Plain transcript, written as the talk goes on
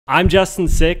I'm Justin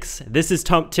Six. This is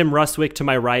Tim Ruswick to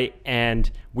my right,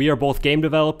 and we are both game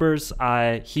developers.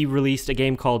 He released a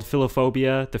game called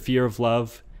Philophobia, The Fear of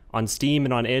Love, on Steam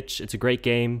and on itch. It's a great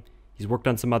game. He's worked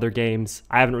on some other games.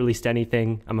 I haven't released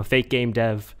anything. I'm a fake game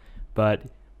dev, but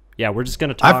yeah, we're just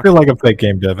going to talk. I feel like a fake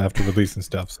game dev after releasing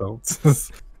stuff, so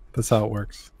that's how it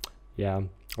works. Yeah,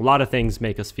 a lot of things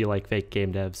make us feel like fake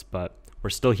game devs, but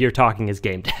we're still here talking as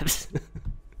game devs.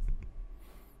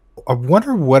 I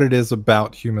wonder what it is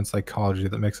about human psychology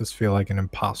that makes us feel like an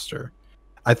imposter.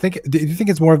 Do you think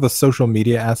it's more of the social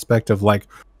media aspect of like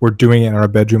we're doing it in our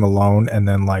bedroom alone and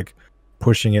then like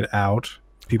pushing it out?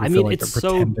 People feel like it's they're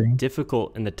pretending. so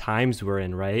difficult in the times we're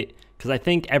in, right? Because I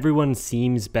think everyone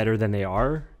seems better than they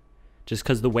are just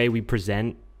because the way we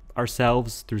present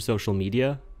ourselves through social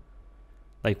media.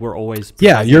 Like we're always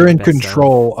you're in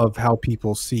control of how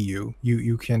people see you.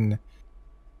 You can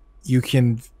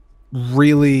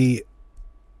really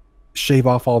shave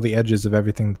off all the edges of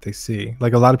everything that they see.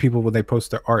 Like a lot of people, when they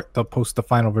post their art, they'll post the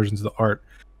final versions of the art,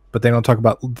 but they don't talk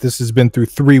about this has been through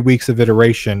 3 weeks of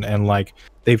iteration and like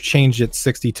they've changed it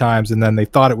 60 times and then they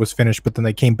thought it was finished, but then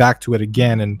they came back to it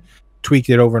again and tweaked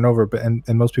it over and over. But and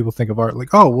most people think of art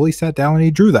like, oh well, he sat down and he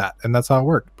drew that and that's how it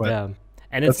worked. But yeah.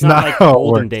 And it's not like the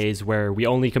olden days where we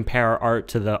only compare our art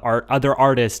to the other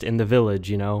artist in the village,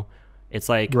 you know? It's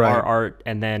like our art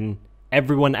and then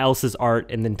everyone else's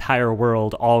art in the entire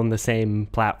world all in the same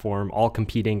platform, all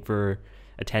competing for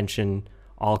attention,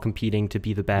 all competing to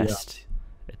be the best.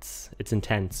 Yeah. It's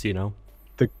intense, you know?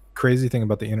 The crazy thing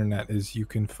about the internet is you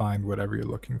can find whatever you're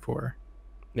looking for.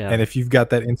 Yeah. And if you've got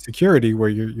that insecurity where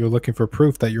you're looking for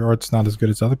proof that your art's not as good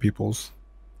as other people's,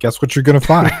 guess what you're going to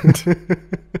find?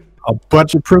 A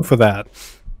bunch of proof of that.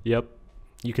 Yep.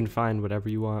 You can find whatever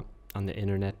you want on the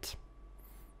internet.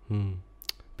 But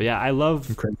yeah, I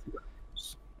love...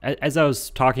 As I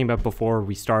was talking about before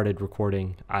we started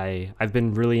recording, I've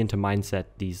been really into mindset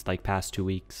these like past 2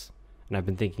 weeks, and I've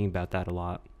been thinking about that a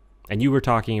lot. And you were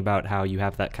talking about how you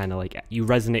have that kind of like, you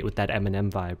resonate with that Eminem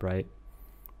vibe, right?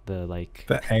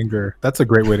 The anger. That's a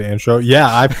great way to intro. Yeah,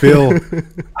 I feel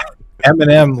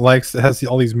Eminem has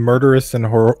all these murderous and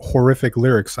horrific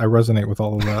lyrics. I resonate with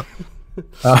all of that.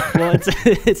 Well,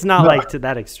 it's not like to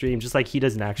that extreme. Just like he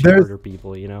doesn't actually murder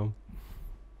people, you know.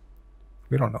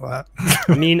 We don't know that.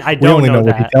 I mean, I don't know that,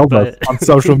 what he tells us on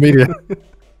social media.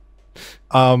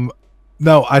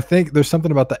 No, I think there's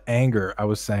something about the anger. I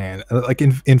was saying, like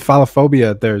in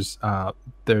Philophobia,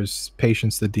 there's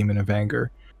Patience, the Demon of Anger,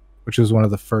 which was one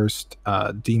of the first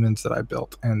demons that I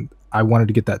built, and I wanted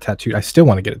to get that tattooed. I still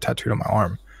want to get it tattooed on my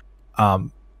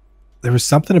arm. There was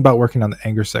something about working on the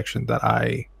anger section that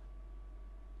I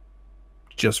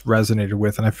just resonated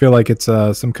with, and I feel like it's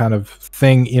some kind of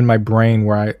thing in my brain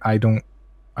where I don't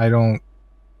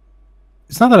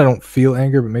it's not that I don't feel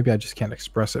anger, but maybe I just can't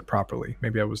express it properly.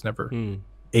 Maybe I was never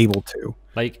able to.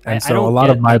 Like, and I so don't a lot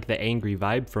get, of my like, the angry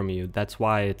vibe from you. That's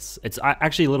why it's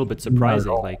actually a little bit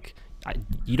surprising. Like,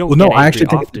 you don't get angry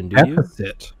often, do you?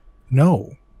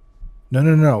 No.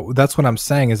 That's what I'm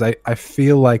saying is I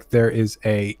feel like there is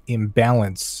a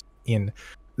imbalance in,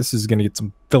 this is going to get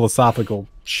some philosophical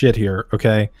shit here,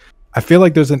 okay? I feel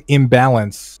like there's an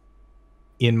imbalance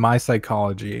in my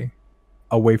psychology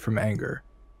away from anger.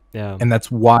 Yeah. And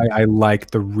that's why I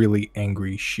like the really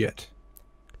angry shit.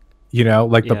 You know,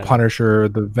 like the Punisher,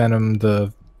 the Venom,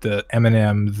 the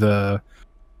Eminem,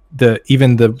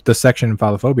 even the section in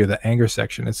Philophobia, the anger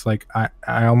section. It's like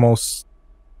I almost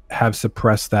have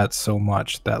suppressed that so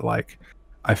much that like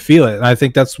I feel it. And I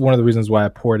think that's one of the reasons why I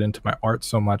pour it into my art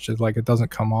so much, is like it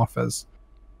doesn't come off as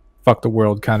fuck the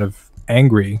world kind of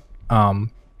angry.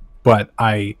 But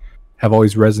I have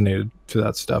always resonated to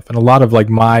that stuff. And a lot of like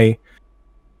my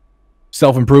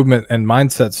self-improvement and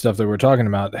mindset stuff that we're talking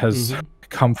about has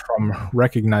come from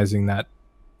recognizing that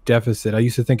deficit. I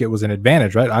used to think it was an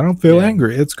advantage, right? I don't feel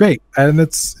angry. It's great. And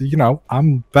it's, you know,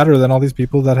 I'm better than all these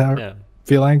people that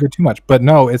feel anger too much. But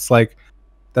no, it's like,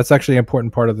 that's actually an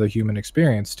important part of the human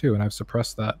experience too. And I've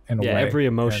suppressed that in a way. Yeah, every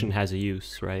emotion has a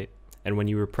use, right? And when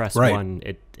you repress one,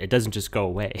 it doesn't just go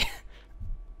away.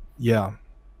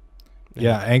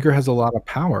 Yeah, anger has a lot of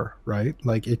power, right?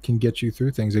 Like it can get you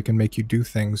through things. It can make you do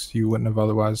things you wouldn't have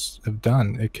otherwise have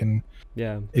done. It can.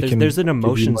 Yeah, there's an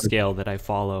emotion scale that I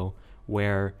follow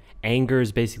where anger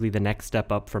is basically the next step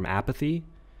up from apathy,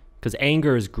 because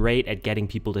anger is great at getting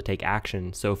people to take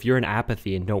action. So if you're in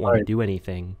apathy and don't want to do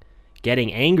anything,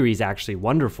 getting angry is actually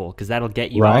wonderful because that'll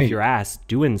get you off your ass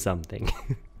doing something.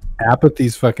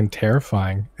 Apathy's fucking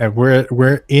terrifying, and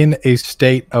we're in a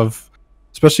state of,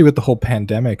 especially with the whole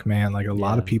pandemic, man, like a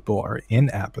lot of people are in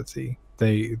apathy.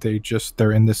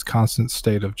 They're in this constant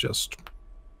state of just,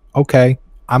 okay,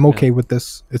 I'm okay with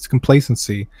this. It's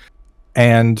complacency.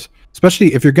 And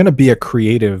especially if you're going to be a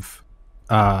creative,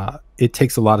 it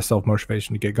takes a lot of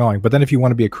self-motivation to get going. But then if you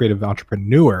want to be a creative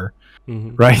entrepreneur,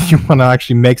 right, you want to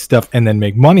actually make stuff and then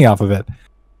make money off of it,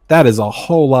 that is a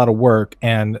whole lot of work.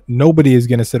 And nobody is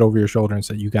going to sit over your shoulder and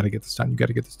say, you got to get this done. You got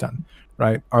to get this done.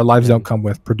 Right. Our lives don't come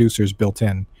with producers built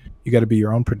in. You got to be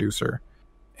your own producer.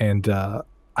 And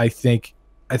I think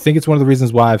it's one of the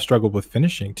reasons why I've struggled with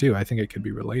finishing too. I think it could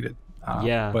be related.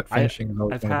 But finishing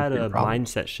I've had a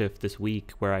mindset shift this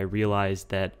week where I realized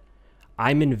that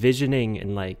I'm envisioning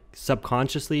and like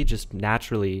subconsciously, just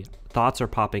naturally, thoughts are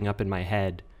popping up in my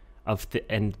head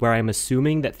and where I'm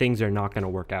assuming that things are not going to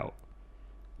work out.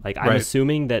 Like I'm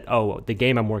assuming that, the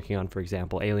game I'm working on, for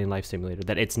example, Alien Life Simulator,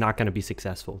 that it's not going to be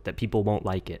successful, that people won't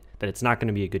like it, that it's not going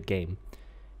to be a good game.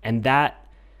 And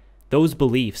those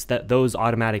beliefs, those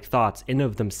automatic thoughts in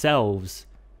of themselves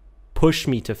push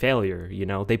me to failure,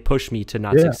 they push me to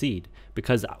not succeed,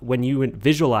 because when you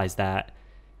visualize that,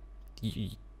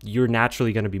 you're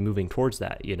naturally going to be moving towards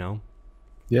that,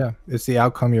 Yeah, it's the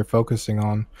outcome you're focusing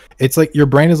on. It's like your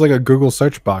brain is like a Google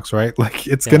search box, right? Like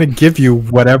it's going to give you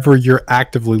whatever you're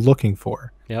actively looking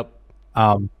for. Yep.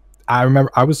 I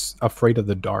remember I was afraid of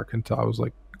the dark until I was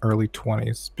like early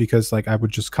 20s, because like I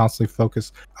would just constantly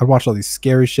focus. I'd watch all these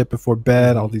scary shit before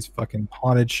bed, all these fucking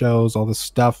haunted shows, all this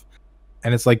stuff.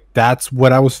 And it's like, that's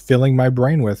what I was filling my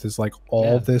brain with, is like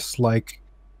all this, like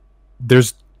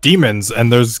there's demons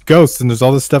and there's ghosts and there's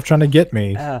all this stuff trying to get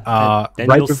me. Then right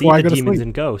you'll see the demons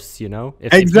and ghosts,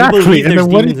 If exactly. you believe there's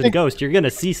demons and ghosts, you're going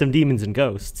to see some demons and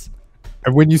ghosts.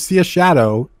 And when you see a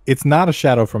shadow, it's not a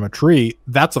shadow from a tree.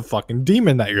 That's a fucking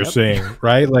demon that you're seeing,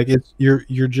 right? Like you're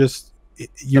focusing on it.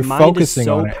 The mind is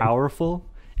so powerful,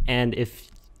 and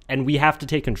we have to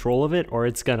take control of it, or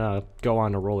it's gonna go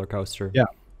on a roller coaster.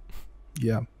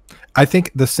 Yeah. I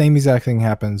think the same exact thing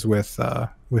happens with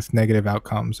negative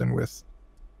outcomes, and with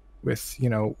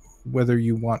whether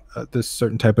you want this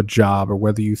certain type of job or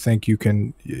whether you think you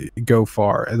can go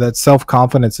far. That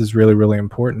self-confidence is really, really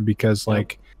important, because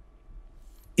like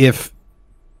if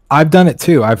I've done it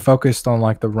too, I've focused on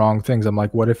like the wrong things. I'm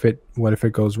like, what if it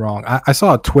goes wrong? I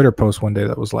saw a Twitter post one day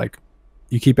that was like,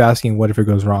 you keep asking what if it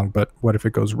goes wrong, but what if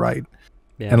it goes right?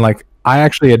 And like I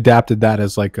actually adapted that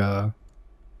as like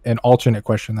an alternate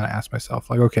question that I asked myself,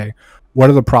 like, okay, what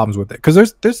are the problems with it?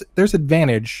 Because there's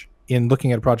advantage in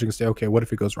looking at a project and say, okay, what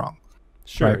if it goes wrong?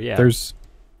 Sure, right?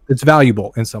 It's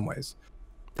valuable in some ways,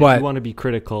 but you want to be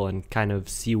critical and kind of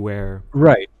see where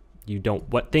you don't,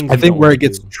 what things I think where it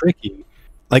gets tricky.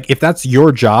 Like if that's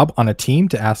your job on a team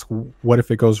to ask what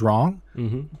if it goes wrong,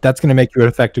 that's going to make you an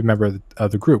effective member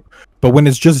of the group. But when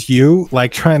it's just you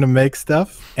like trying to make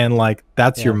stuff and like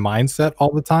that's your mindset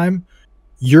all the time,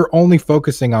 you're only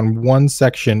focusing on one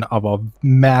section of a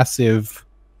massive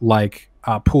like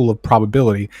pool of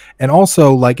probability. And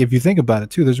also, like if you think about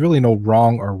it too, there's really no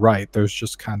wrong or right. There's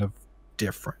just kind of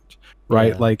different,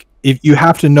 right? Like if you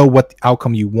have to know what the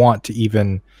outcome you want to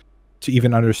even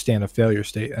understand a failure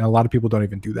state, and a lot of people don't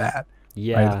even do that.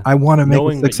 Right? I want to make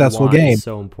a successful game. Is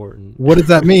so important. What does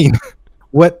that mean?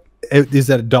 What is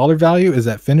that? A dollar value? Is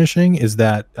that finishing? Is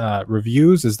that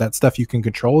reviews? Is that stuff you can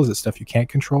control? Is it stuff you can't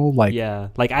control? Like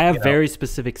like I have very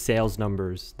specific sales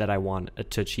numbers that I want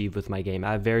to achieve with my game.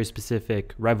 I have very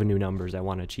specific revenue numbers I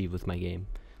want to achieve with my game.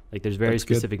 Like there's very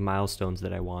specific milestones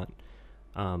that I want.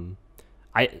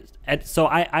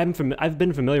 I've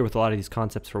been familiar with a lot of these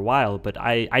concepts for a while, but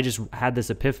I just had this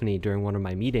epiphany during one of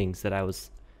my meetings that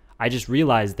I just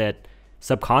realized that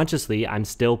subconsciously I'm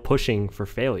still pushing for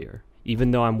failure,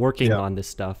 even though I'm working on this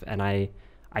stuff. And I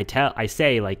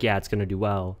say like, it's going to do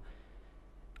well.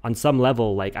 On some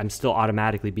level, like I'm still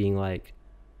automatically being like,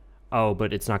 oh,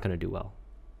 but it's not going to do well.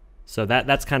 So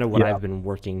that's kind of what I've been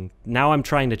working. Now I'm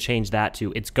trying to change that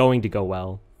to it's going to go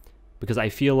well. Because I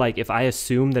feel like if I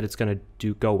assume that it's going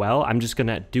to go well, I'm just going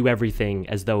to do everything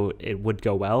as though it would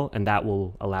go well, and that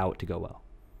will allow it to go well.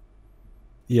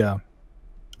 Yeah,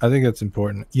 I think that's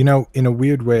important. In a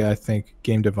weird way, I think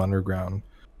Game Dev Underground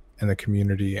and the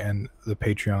community and the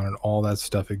Patreon and all that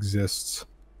stuff exists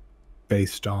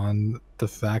based on the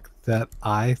fact that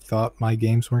I thought my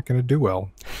games weren't going to do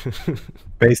well.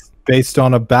 based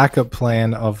on a backup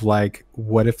plan of like,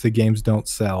 what if the games don't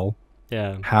sell?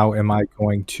 How am I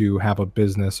going to have a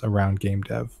business around game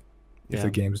dev if the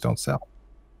games don't sell?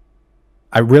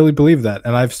 I really believe that.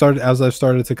 And I've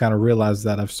started to kind of realize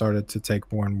that, I've started to take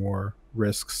more and more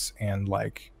risks and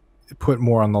like put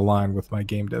more on the line with my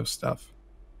game dev stuff,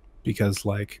 because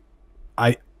like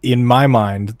in my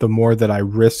mind, the more that I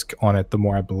risk on it, the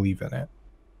more I believe in it.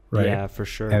 Right. Yeah, for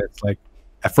sure. And it's like,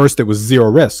 at first it was zero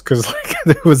risk because like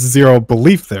there was zero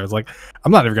belief there. It's like,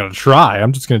 I'm not even gonna try.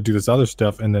 I'm just gonna do this other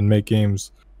stuff and then make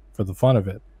games for the fun of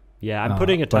it. Yeah, I'm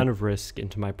putting a ton of risk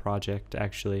into my project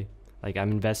actually. Like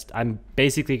I'm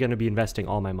basically going to be investing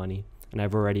all my money, and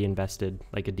I've already invested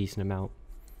like a decent amount.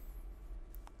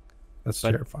 That's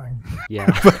terrifying. Yeah.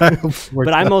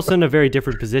 But I'm also in a very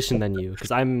different position than you, because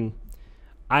I'm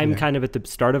kind of at the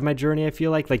start of my journey. I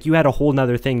feel like you had a whole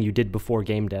nother thing you did before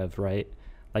game dev, right?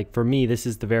 Like for me, this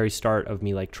is the very start of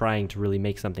me like trying to really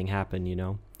make something happen, you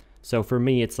know? So for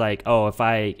me, it's like, oh, if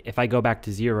I go back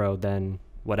to zero, then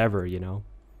whatever, you know?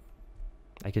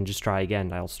 I can just try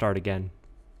again. I'll start again.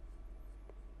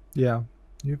 Yeah,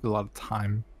 you have a lot of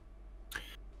time.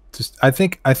 Just I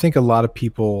think a lot of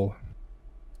people,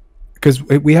 because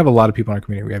we have a lot of people in our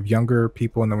community. We have younger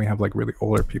people, and then we have like really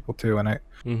older people too. And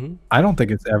I don't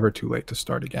think it's ever too late to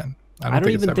start again. I don't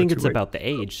even think it's about the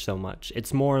age so much.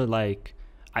 It's more like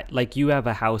you have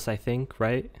a house, I think,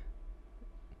 right?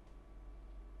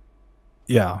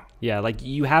 Yeah. Yeah, like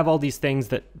you have all these things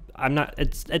that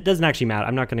it doesn't actually matter.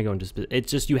 I'm not going to go into it's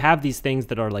just you have these things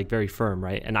that are like very firm,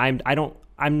 right? And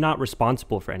I'm not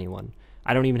responsible for anyone.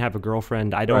 I don't even have a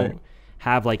girlfriend. I don't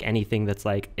have like anything that's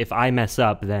like, if I mess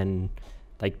up, then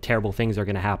like terrible things are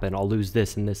going to happen. I'll lose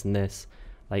this and this and this.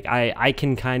 Like I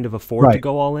can kind of afford to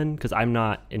go all in because I'm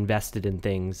not invested in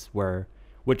things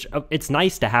which it's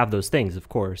nice to have those things, of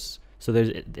course. So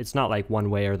it's not like one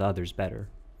way or the other's better.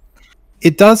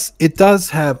 It does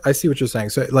have, I see what you're saying.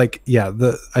 So like, yeah,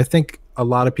 I think a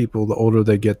lot of people, the older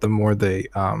they get, the more they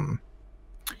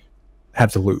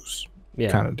have to lose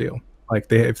kind of deal.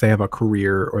 Like if they have a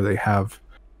career or they have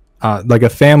like a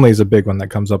family is a big one that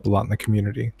comes up a lot in the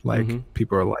community. Like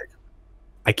people are like,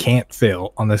 I can't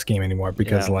fail on this game anymore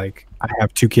because like I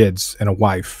have 2 kids and a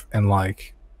wife and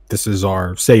like this is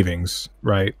our savings,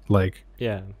 right? Like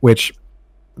which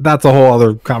that's a whole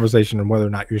other conversation on whether or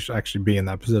not you should actually be in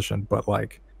that position. But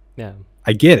like,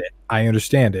 I get it. I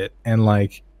understand it. And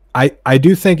like, I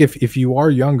do think if you are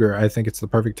younger, I think it's the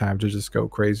perfect time to just go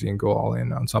crazy and go all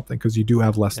in on something because you do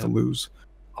have less to lose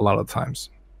a lot of times.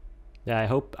 Yeah, I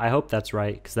hope that's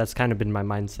right, because that's kind of been my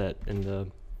mindset in the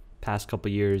past couple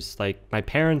of years. Like my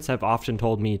parents have often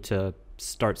told me to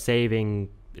start saving,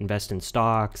 invest in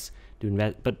stocks,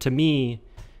 but to me,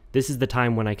 this is the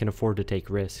time when I can afford to take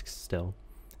risks still.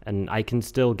 And I can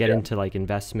still get into like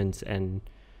investments and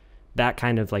that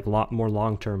kind of like more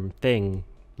long-term thing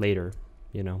later,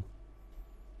 you know?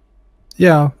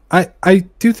 Yeah, I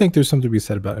do think there's something to be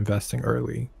said about investing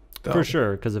early, though. For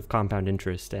sure, because of compound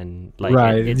interest and like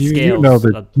it you scales know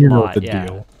the yeah.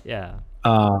 deal.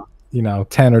 Yeah. You know,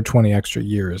 10 or 20 extra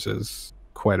years is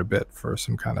quite a bit for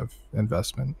some kind of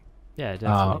investment. Yeah,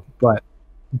 definitely.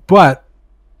 But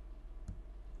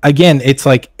again, it's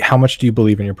like, how much do you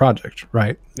believe in your project,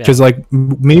 right? Because like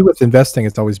me with investing,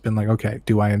 it's always been like, okay,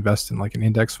 do I invest in like an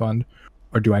index fund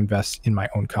or do I invest in my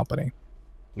own company?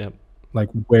 Yep. Like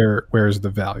where's the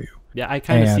value? Yeah, I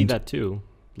kind of see that too.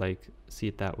 Like see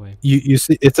it that way. You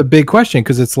see, it's a big question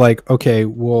because it's like, okay,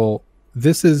 well,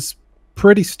 this is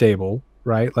pretty stable,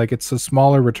 right? Like it's a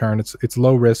smaller return. It's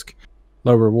low risk,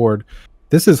 low reward.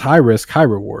 This is high risk, high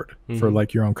reward for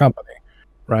like your own company.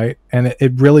 Right. And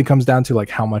it really comes down to like,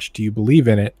 how much do you believe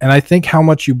in it? And I think how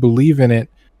much you believe in it,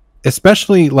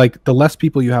 especially like the less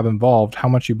people you have involved, how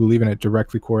much you believe in it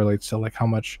directly correlates to like how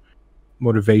much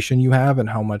motivation you have and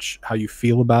how you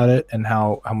feel about it and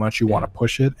how much you want to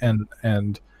push it. And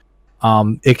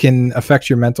it can affect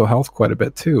your mental health quite a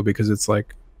bit too, because it's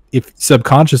like, if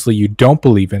subconsciously you don't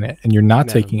believe in it and you're not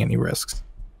taking any risks,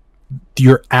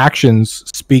 your actions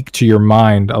speak to your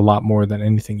mind a lot more than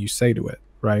anything you say to it.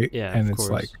 Right. Yeah. And it's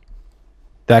like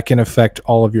that can affect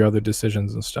all of your other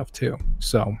decisions and stuff too.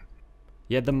 So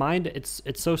yeah, the mind, it's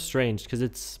so strange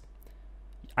because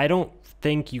I don't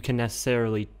think you can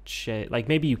necessarily like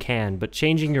maybe you can, but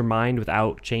changing your mind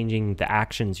without changing the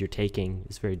actions you're taking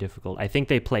is very difficult. I think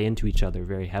they play into each other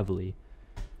very heavily.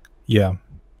 Yeah.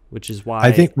 Which is why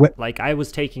I think like I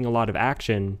was taking a lot of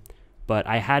action, but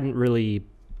I hadn't really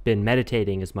been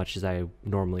meditating as much as I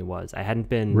normally was. I hadn't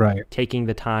been taking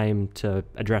the time to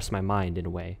address my mind in a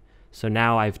way. So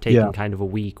now I've taken kind of a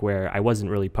week where I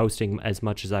wasn't really posting as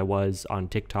much as I was on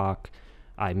TikTok.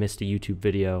 I missed a YouTube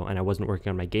video and I wasn't working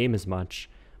on my game as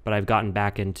much, but I've gotten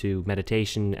back into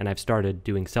meditation and I've started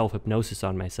doing self-hypnosis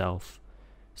on myself.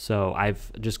 So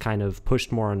I've just kind of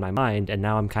pushed more on my mind, and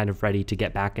now I'm kind of ready to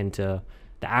get back into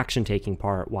the action taking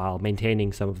part while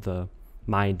maintaining some of the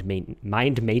mind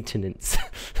maintenance.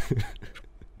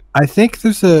 I think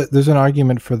there's an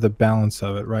argument for the balance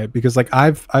of it, right? Because like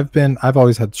I've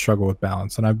always had struggle with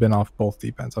balance, and I've been off both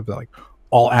deep ends. I've been like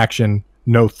all action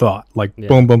no thought, like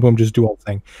boom, boom, boom, just do all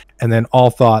thing. And then all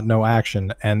thought, no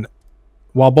action. And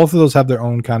while both of those have their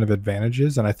own kind of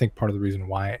advantages, and I think part of the reason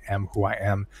why I am who I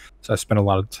am, so I spend a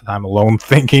lot of time alone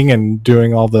thinking and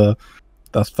doing all the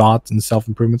thoughts and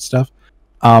self-improvement stuff.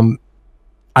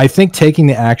 I think taking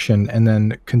the action and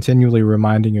then continually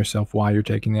reminding yourself why you're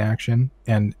taking the action,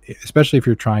 and especially if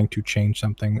you're trying to change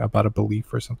something about a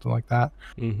belief or something like that,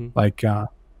 like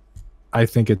I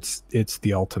think it's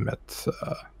the ultimate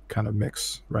kind of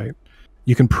mix, right?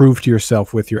 You can prove to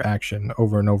yourself with your action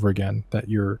over and over again that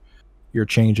you're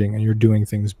changing and you're doing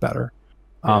things better,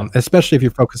 especially if you're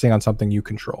focusing on something you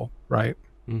control, right?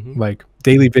 Like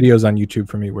daily videos on YouTube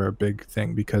for me were a big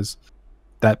thing because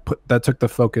that took the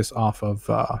focus off of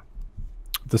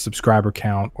the subscriber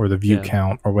count or the view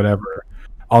count or whatever,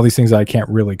 all these things that I can't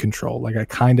really control. Like I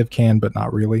kind of can, but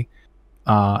not really.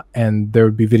 And there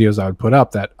would be videos I would put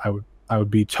up that I would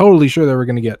be totally sure they were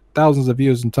going to get thousands of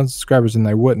views and tons of subscribers, and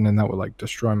they wouldn't, and that would like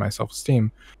destroy my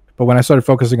self-esteem. But when I started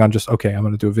focusing on just, okay, I'm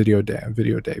going to do a video a day, and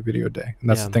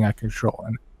that's the thing I control,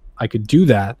 and I could do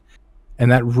that, and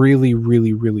that really,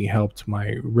 really, really helped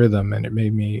my rhythm, and it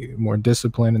made me more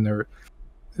disciplined. And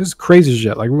this is crazy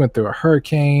shit. Like we went through a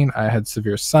hurricane, I had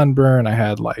severe sunburn, I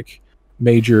had like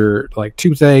major like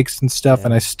toothaches and stuff,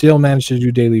 and I still managed to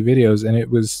do daily videos.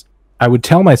 And I would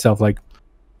tell myself like,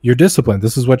 you're disciplined.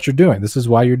 This is what you're doing. This is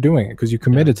why you're doing it, because you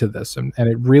committed to this. And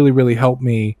it really, really helped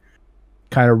me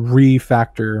kind of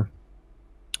refactor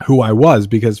who I was,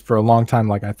 because for a long time,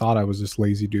 like I thought I was this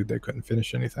lazy dude that couldn't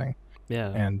finish anything.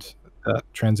 And that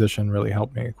transition really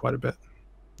helped me quite a bit.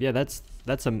 Yeah, that's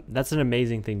an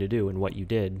amazing thing to do in what you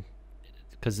did,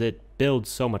 because it builds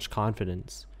so much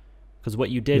confidence. Because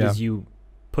what you did is you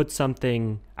put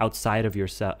something outside of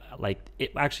yourself,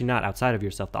 actually not outside of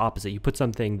yourself, the opposite. You put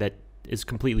something that is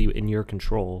completely in your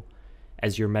control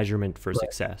as your measurement for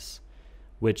success,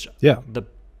 which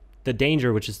the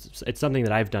danger, which is, it's something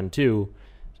that I've done too,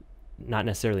 not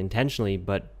necessarily intentionally,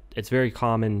 but it's very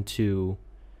common to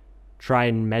try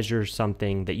and measure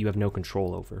something that you have no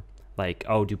control over. Like,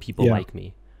 oh, do people like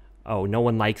me? Oh, no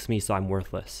one likes me, so I'm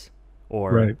worthless.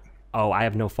 Or, oh, I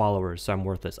have no followers, so I'm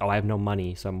worthless. Oh, I have no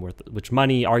money, so I'm worthless. Which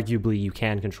money, arguably, you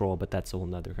can control, but that's a whole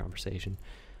nother conversation.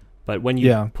 But when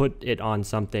you put it on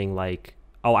something like,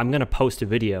 oh, I'm going to post a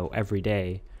video every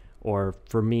day, or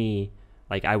for me,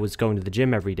 like I was going to the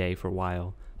gym every day for a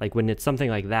while. Like when it's something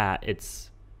like that, it's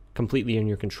completely in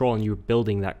your control, and you're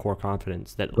building that core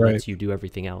confidence that lets you do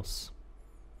everything else.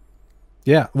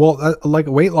 Yeah, well, like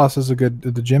weight loss is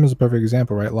the gym is a perfect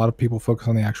example, right? A lot of people focus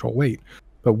on the actual weight,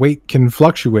 but weight can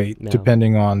fluctuate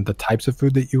depending on the types of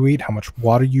food that you eat, how much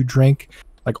water you drink,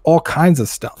 like all kinds of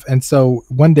stuff. And so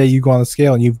one day you go on the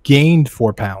scale and you've gained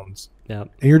 4 pounds. And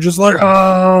you're just like,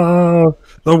 oh,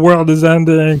 the world is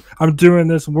ending. I'm doing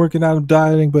this, I'm working out, I'm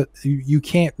dieting, but you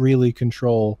can't really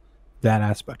control that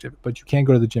aspect of it. But you can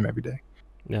go to the gym every day.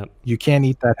 You can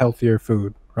eat that healthier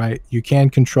food, right? You can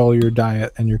control your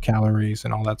diet and your calories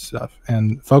and all that stuff.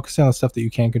 And focusing on the stuff that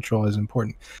you can control is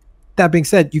important. That being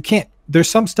said, there's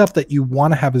some stuff that you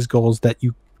want to have as goals that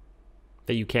you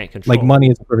can't control. Like money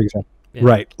is a perfect example.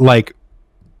 Right. Like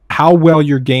how well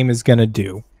your game is going to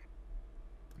do.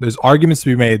 There's arguments to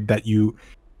be made that you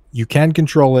can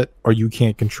control it or you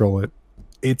can't control it.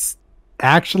 It's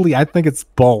actually, I think it's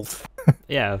both.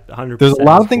 100%. There's a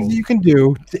lot of things that you can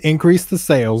do to increase the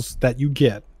sales that you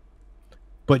get,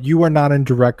 but you are not in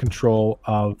direct control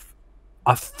of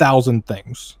 1,000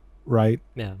 things, right?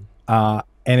 And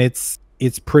it's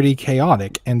pretty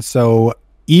chaotic. And so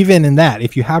even in that,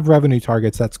 if you have revenue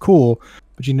targets, that's cool,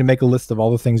 but you need to make a list of all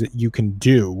the things that you can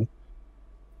do,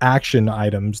 action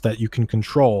items that you can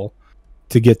control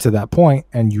to get to that point,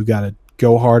 and you got to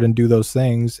go hard and do those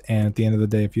things. And at the end of the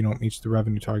day, if you don't reach the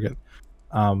revenue target,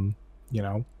 so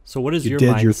what is your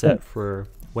mindset for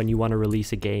when you want to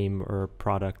release a game or a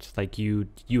product? Like you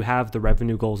have the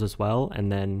revenue goals as well,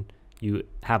 and then you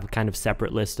have a kind of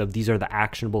separate list of these are the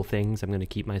actionable things I'm going to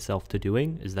keep myself to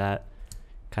doing. Is that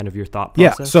kind of your thought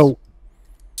process?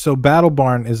 So Battle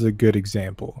Barn is a good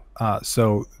example.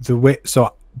 So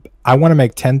I want to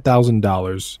make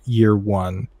 $10,000 year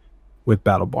one with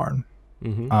Battle Barn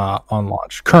on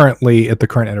launch. Currently, at the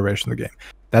current iteration of the game,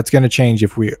 that's going to change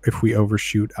if we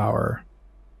overshoot our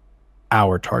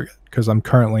target, because I'm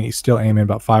currently still aiming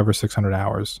about 500 or 600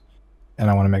 hours, and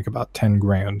I want to make about 10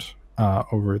 grand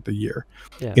over the year.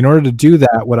 In order to do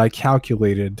that, what I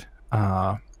calculated,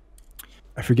 I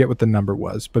forget what the number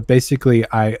was, but basically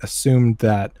I assumed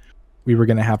that we were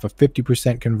going to have a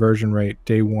 50% conversion rate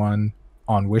day one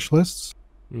on wish lists.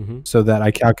 So that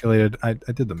I calculated, I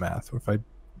did the math. If I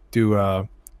do,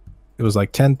 it was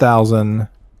like 10,000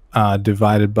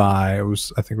 divided by,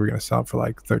 I think we're going to sell it for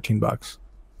like $13.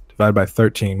 Divided by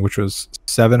 13, which was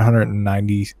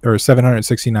 790 or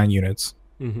 769 units.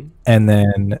 Mm-hmm. And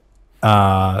then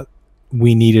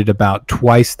we needed about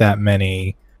twice that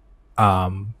many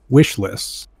wish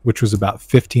lists, which was about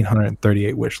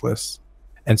 1,538 wish lists.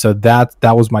 And so that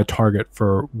was my target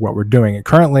for what we're doing. And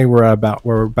currently we're about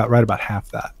right about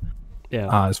half that.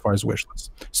 Yeah. As far as wish lists.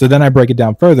 So then I break it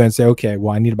down further and say, okay,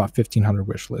 well, I need about 1,500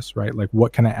 wish lists, right? Like,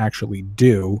 what can I actually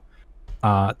do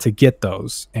to get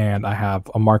those? And I have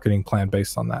a marketing plan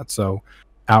based on that. So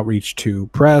outreach to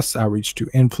press, outreach to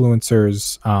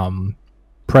influencers,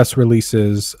 press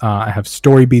releases. I have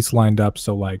story beats lined up.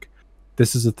 So like,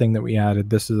 this is a thing that we added.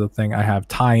 This is a thing. I have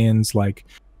tie-ins, like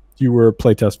you were a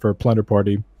playtest for a Plunder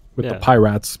Party with the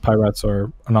Pirates. Pirates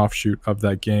are an offshoot of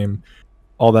that game.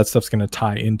 All that stuff's going to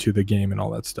tie into the game and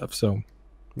all that stuff. So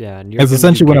yeah, and that's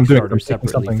essentially what I'm doing. I'm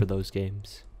separately for those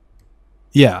games.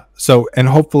 Yeah. So, and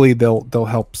hopefully they'll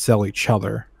help sell each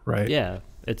other, right? Yeah.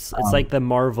 It's like the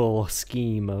Marvel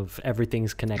scheme of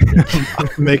everything's connected.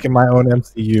 Making my own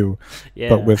MCU,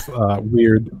 but with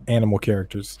weird animal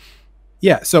characters.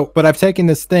 Yeah. So, but I've taken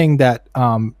this thing that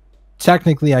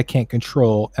technically I can't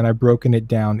control, and I've broken it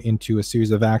down into a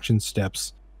series of action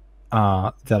steps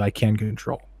that I can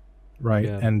control. Right.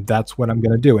 Yeah. And that's what I'm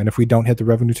going to do. And if we don't hit the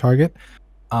revenue target,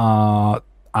 I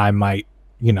might,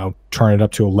 turn it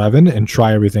up to 11 and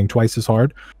try everything twice as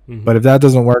hard. Mm-hmm. But if that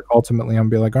doesn't work, ultimately I'm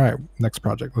going to be like, all right, next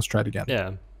project, let's try it again.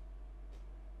 Yeah.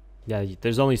 Yeah.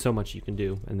 There's only so much you can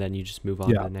do. And then you just move on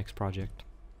to the next project.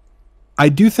 I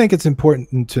do think it's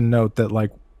important to note that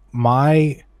like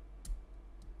my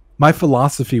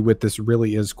philosophy with this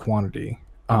really is quantity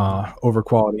over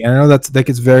quality. And I know that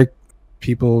gets very,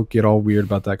 people get all weird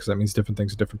about that because that means different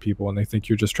things to different people, and they think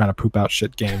you're just trying to poop out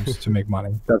shit games to make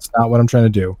money. That's not what I'm trying to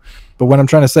do. But what I'm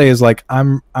trying to say is like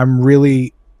I'm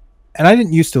really, and I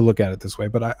didn't used to look at it this way,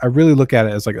 but I really look at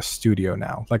it as like a studio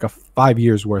now, like a 5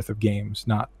 years worth of games,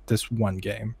 not this one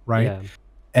game, right? Yeah.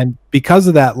 And because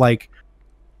of that, like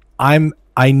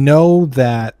I know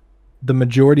that the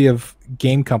majority of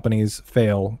game companies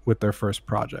fail with their first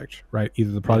project, right?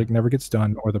 Either the project never gets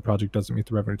done or the project doesn't meet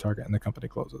the revenue target and the company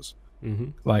closes. Mm-hmm.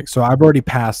 Like, so I've already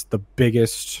passed the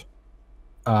biggest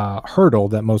hurdle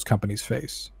that most companies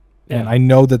face. Yeah. And I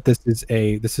know that this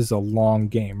is a long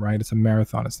game, right? It's a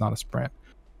marathon. It's not a sprint.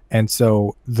 And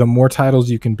so the more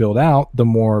titles you can build out, the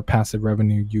more passive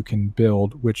revenue you can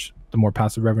build, which the more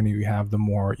passive revenue you have, the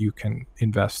more you can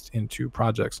invest into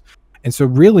projects. And so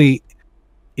really,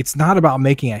 it's not about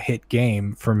making a hit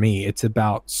game for me. It's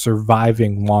about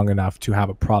surviving long enough to have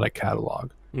a product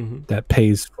catalog that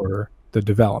pays for the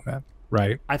development,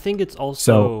 right? I think it's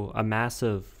also a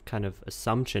massive kind of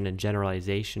assumption and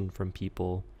generalization from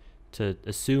people to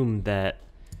assume that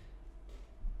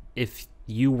if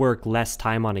you work less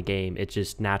time on a game, it's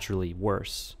just naturally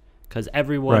worse. Because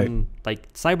everyone,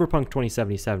 like Cyberpunk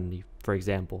 2077, for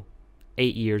example,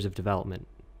 8 years of development.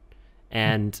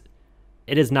 And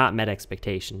it has not met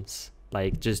expectations.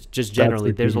 Like just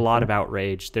generally, there's a lot of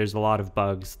outrage. There's a lot of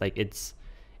bugs. Like it's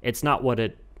not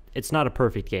a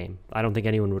perfect game. I don't think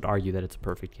anyone would argue that it's a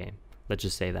perfect game. Let's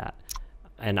just say that.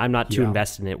 And I'm not too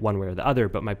invested in it one way or the other.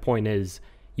 But my point is,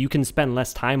 you can spend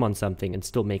less time on something and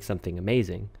still make something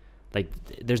amazing. Like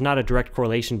there's not a direct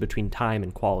correlation between time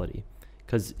and quality,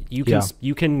 because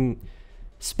you can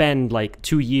spend like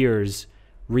 2 years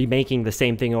remaking the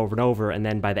same thing over and over, and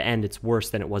then by the end it's worse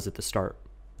than it was at the start.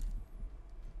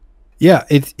 Yeah,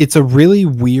 it's a really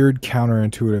weird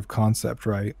counterintuitive concept,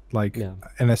 right? Like,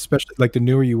 and especially like the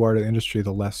newer you are to the industry,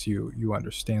 the less you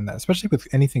understand that, especially with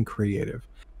anything creative.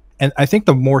 And I think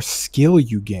the more skill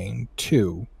you gain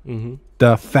too,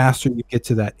 the faster you get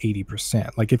to that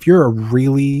 80%. Like if you're a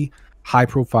really high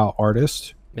profile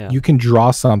artist, you can draw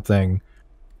something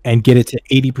and get it to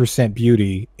 80%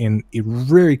 beauty in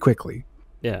very quickly.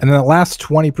 Yeah. And then the last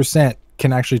 20%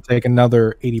 can actually take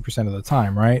another 80% of the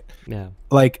time, right? Yeah.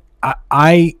 Like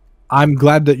I'm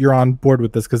glad that you're on board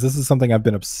with this, because this is something I've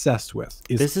been obsessed with.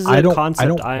 This is a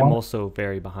concept I am also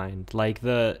very behind. Like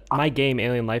my game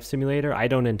Alien Life Simulator, I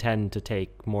don't intend to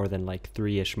take more than like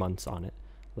 3-ish months on it.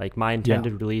 Like my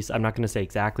intended release, I'm not going to say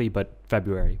exactly, but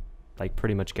February, like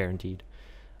pretty much guaranteed.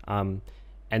 And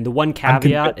the one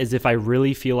caveat is if I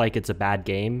really feel like it's a bad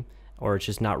game, or it's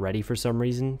just not ready for some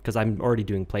reason, because I'm already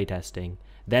doing playtesting,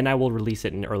 then I will release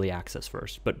it in early access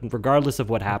first. But regardless of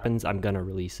what happens, I'm going to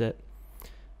release it.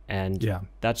 And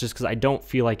that's just because I don't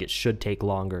feel like it should take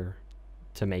longer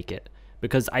to make it,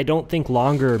 because I don't think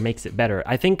longer makes it better.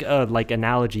 I think like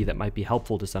analogy that might be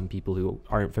helpful to some people who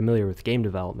aren't familiar with game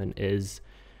development is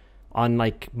on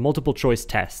like multiple choice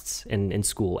tests in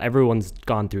school. Everyone's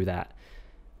gone through that.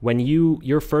 when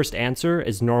your first answer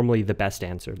is normally the best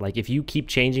answer. Like if you keep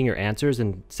changing your answers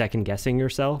and second guessing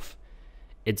yourself,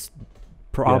 it's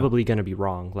probably going to be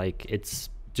wrong. Like it's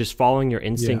just following your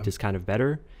instinct is kind of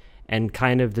better. And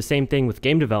kind of the same thing with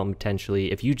game development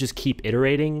potentially. If you just keep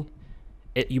iterating,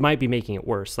 you might be making it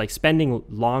worse. Like spending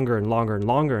longer and longer and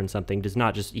longer in something does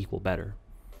not just equal better.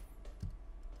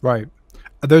 Right.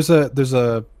 There's a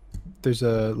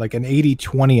like an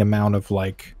 80-20 amount of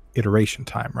like iteration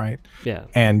time, right? Yeah.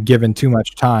 And given too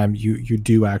much time, you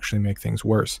do actually make things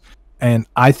worse. And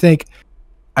I think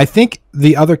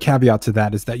the other caveat to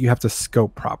that is that you have to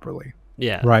scope properly.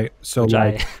 Yeah. Right. So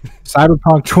like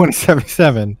Cyberpunk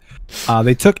 2077,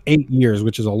 they took 8 years,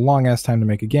 which is a long ass time to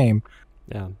make a game.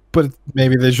 Yeah. But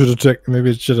maybe it should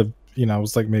have, you know, it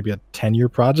was like maybe a 10-year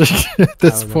project at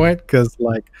this point, because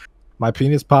like my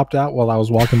penis popped out while I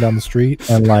was walking down the street,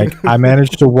 and like I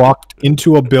managed to walk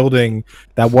into a building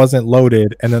that wasn't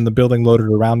loaded, and then the building loaded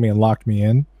around me and locked me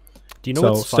in. Do you know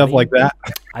what's stuff funny? like that?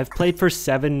 I've played for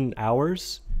 7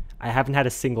 hours. I haven't had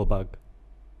a single bug.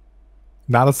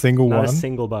 Not a single one. Not a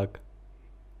single bug.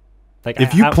 Like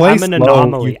if you play I'm an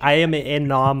anomaly. I am an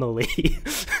anomaly.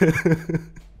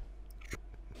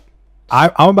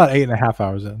 I'm about 8.5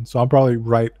 hours in, so I'm probably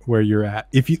right where you're at.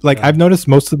 If you like, I've noticed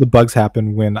most of the bugs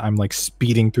happen when I'm like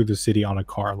speeding through the city on a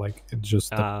car. Like it's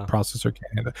just the processor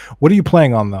can't handle it. What are you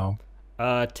playing on though?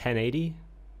 1080.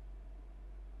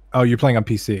 Oh, you're playing on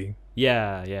PC.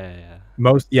 Yeah.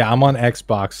 I'm on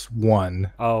Xbox One.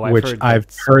 Oh,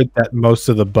 I've heard that most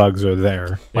of the bugs are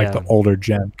there, like the older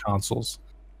gen consoles.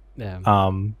 Yeah.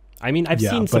 I mean, I've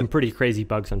seen some pretty crazy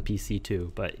bugs on PC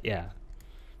too, but yeah.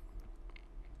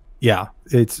 Yeah,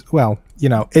 it's, well, you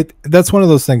know, that's one of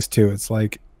those things too. It's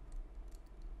like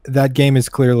that game is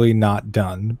clearly not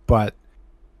done, but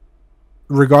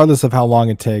regardless of how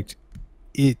long it takes,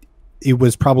 it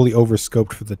was probably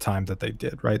overscoped for the time that they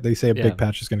did, right? They say a big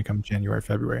patch is going to come January,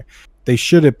 February. They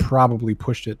should have probably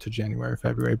pushed it to January,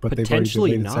 February, but they've already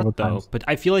delayed it several times. But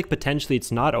I feel like potentially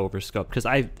it's not overscoped, because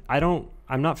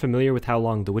I'm not familiar with how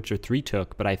long The Witcher 3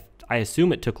 took, but I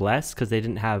assume it took less because they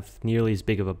didn't have nearly as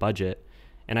big of a budget.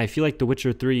 And I feel like The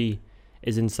Witcher 3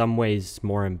 is in some ways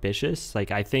more ambitious.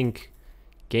 Like I think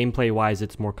gameplay wise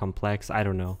it's more complex. I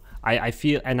don't know. I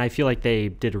feel like they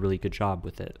did a really good job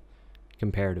with it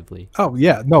comparatively. Oh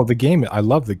yeah, no, the game, I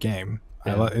love the game.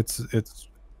 Yeah.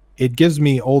 It gives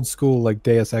me old school like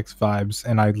Deus Ex vibes,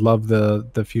 and I love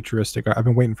the futuristic. I've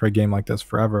been waiting for a game like this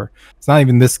forever. It's not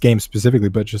even this game specifically,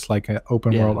 but just like an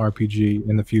open world RPG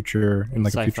in the future, in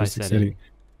like a futuristic city.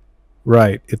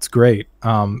 Right, it's great.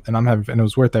 And it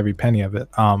was worth every penny of it.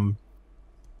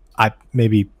 I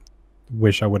maybe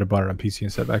wish I would have bought it on PC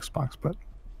instead of Xbox, but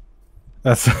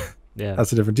that's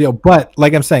that's a different deal. But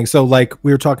like I'm saying, so like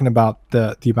we were talking about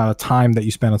the amount of time that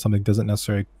you spend on something doesn't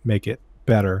necessarily make it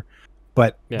better,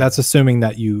 but that's assuming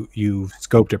that you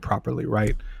scoped it properly,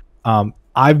 right?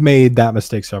 I've made that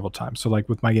mistake several times. So like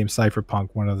with my game Cyberpunk,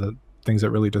 one of the things that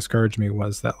really discouraged me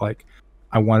was that like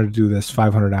I wanted to do this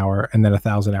 500-hour and then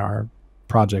 1,000-hour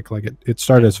project. Like it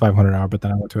started as 500-hour, but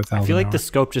then I went to 1,000. I feel like the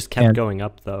scope just kept going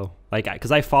up though. Like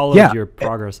because I followed your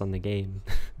progress on the game.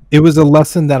 It was a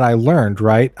lesson that I learned,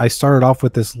 right? I started off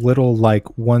with this little like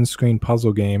one-screen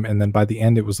puzzle game, and then by the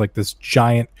end it was like this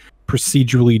giant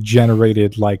procedurally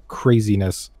generated like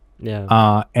craziness.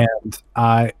 Yeah. And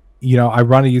I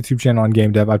run a YouTube channel on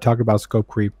game dev. I've talked about scope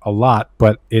creep a lot,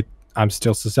 but I'm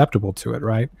still susceptible to it,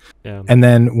 right? Yeah. And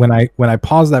then when I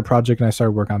paused that project and I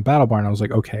started working on Battle Barn, I was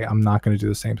like, okay, I'm not going to do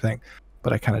the same thing,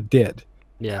 but I kind of did.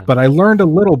 Yeah. But I learned a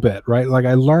little bit, right? Like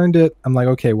I learned it. I'm like,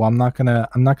 okay, well, I'm not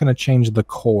gonna change the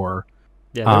core.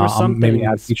 Yeah, there was some maybe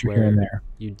add feature here and there.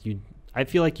 I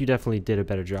feel like you definitely did a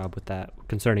better job with that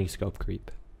concerning scope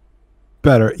creep.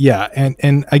 Better, yeah,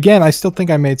 and again, I still think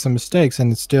I made some mistakes,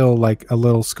 and it's still like a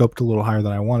little scoped a little higher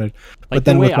than I wanted. Like but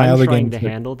then the way with my I'm other trying games, to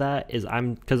handle that is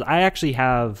because I actually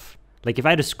have, like, if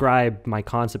I describe my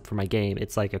concept for my game,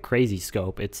 it's like a crazy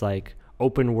scope. It's like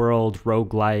open world,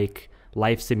 roguelike,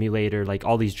 life simulator, like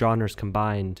all these genres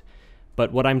combined.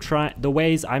 But the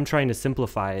ways I'm trying to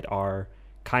simplify it are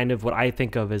kind of what I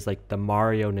think of as like the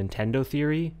Mario Nintendo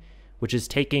theory, which is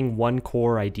taking one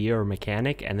core idea or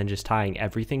mechanic and then just tying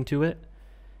everything to it.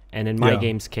 And in my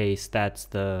game's case, that's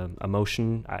the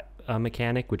emotion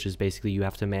mechanic, which is basically you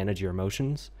have to manage your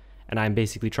emotions. And I'm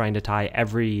basically trying to tie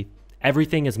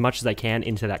everything as much as I can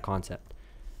into that concept,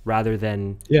 rather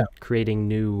than creating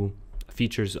new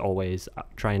features always,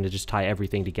 trying to just tie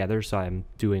everything together. So I'm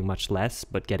doing much less,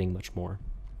 but getting much more.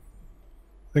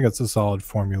 I think that's a solid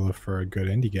formula for a good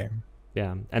indie game.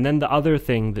 Yeah. And then the other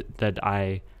thing that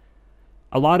I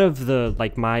a lot of the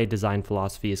like my design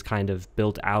philosophy is kind of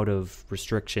built out of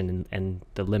restriction and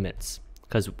the limits,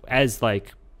 because as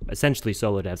like essentially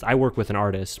solo devs, I work with an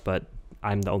artist, but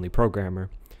I'm the only programmer,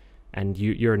 and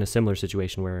you're in a similar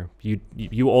situation where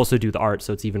you also do the art,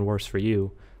 so it's even worse for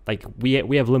you. Like we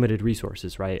have limited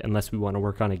resources, right? Unless we want to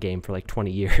work on a game for like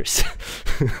 20 years,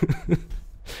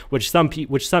 which some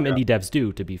indie devs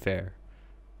do, to be fair.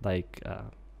 Like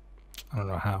I don't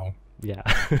know how. Yeah.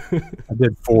 I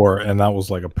did 4, and that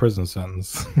was like a prison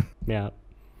sentence. Yeah.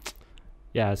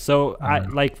 So I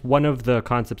like one of the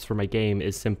concepts for my game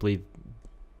is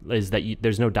that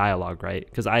there's no dialogue, right?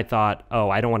 Because I thought, oh,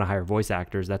 I don't want to hire voice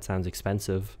actors. That sounds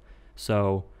expensive.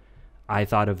 So I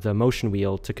thought of the emotion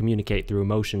wheel to communicate through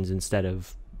emotions instead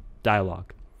of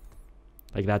dialogue.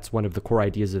 Like that's one of the core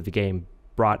ideas of the game,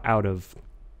 brought out of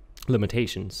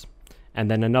limitations. And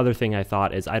then another thing I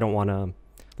thought is I don't want to,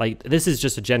 like, this is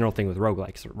just a general thing with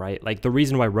roguelikes, right? Like the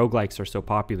reason why roguelikes are so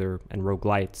popular and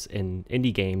roguelites in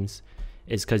indie games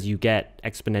is because you get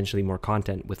exponentially more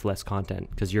content with less content,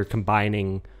 because you're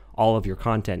combining all of your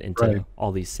content into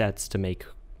all these sets to make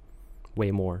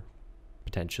way more,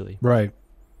 potentially. Right.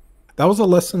 That was a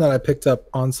lesson that I picked up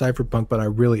on Cypherpunk, but I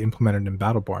really implemented in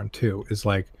Battleborn too, is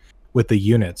like with the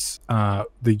units.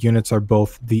 The units are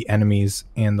both the enemies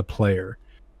and the player.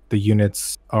 The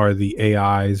units are the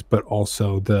AIs, but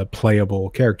also the playable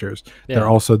characters. Yeah. They're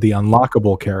also the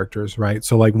unlockable characters, right?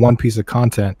 So like one piece of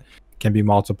content can be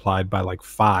multiplied by like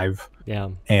 5. Yeah.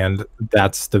 And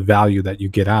that's the value that you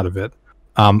get out of it.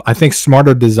 I think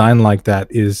smarter design like that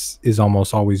is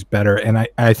almost always better. And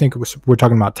I think we're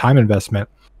talking about time investment.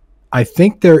 I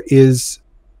think there's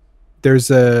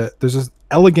a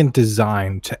elegant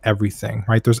design to everything,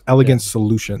 right? There's elegant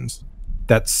solutions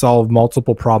that solve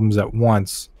multiple problems at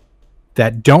once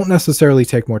that don't necessarily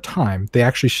take more time. They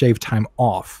actually shave time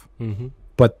off,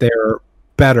 but they're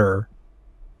better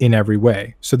in every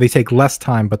way. So they take less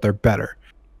time, but they're better.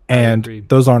 And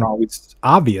those aren't always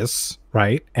obvious,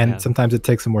 right? And sometimes it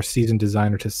takes a more seasoned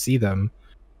designer to see them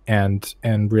and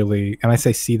really, and I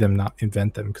say see them, not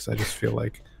invent them, because I just feel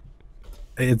like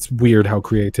it's weird how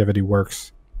creativity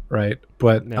works, right?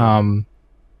 But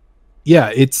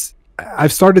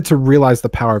I've started to realize the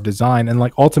power of design, and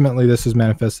like ultimately this is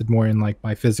manifested more in like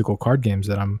my physical card games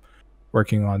that I'm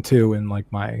working on too, in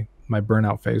like my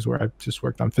burnout phase where I've just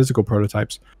worked on physical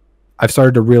prototypes. I've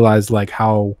started to realize like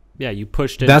how you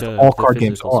pushed that's into all card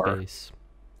games are. Space.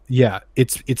 Yeah,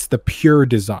 it's the pure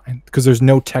design, because there's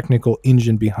no technical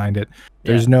engine behind it.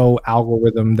 There's no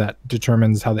algorithm that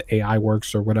determines how the AI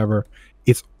works or whatever.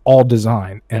 It's all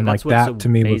design, and like that to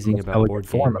me was the most elegant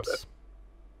form of it.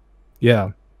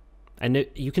 Yeah. And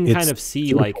you can kind of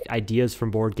see like ideas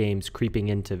from board games creeping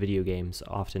into video games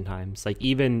oftentimes. Like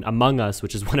even Among Us,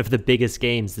 which is one of the biggest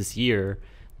games this year,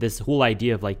 this whole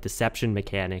idea of like deception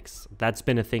mechanics, that's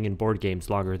been a thing in board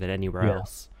games longer than anywhere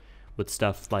else, with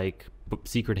stuff like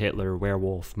Secret Hitler,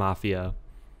 Werewolf, Mafia.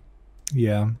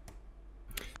 Yeah.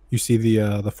 You see the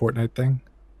Fortnite thing?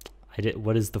 I did.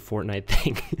 What is the Fortnite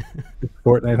thing?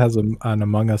 Fortnite has an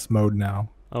Among Us mode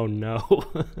now. Oh no.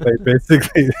 They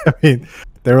basically, I mean,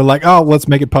 they were like, oh, let's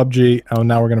make it PUBG. Oh,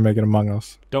 now we're going to make it Among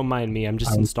Us. Don't mind me. I'm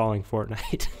just installing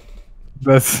Fortnite.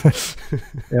 That's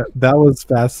that was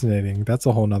fascinating. That's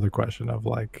a whole nother question of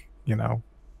like, you know,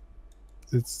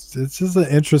 it's just an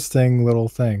interesting little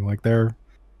thing. Like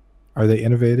are they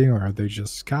innovating or are they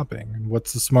just copying? And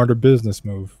what's the smarter business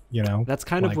move? You know, that's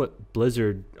kind of what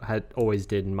Blizzard had always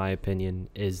did, in my opinion,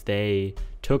 is they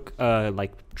took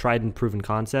like tried and proven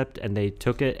concept and they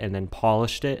took it and then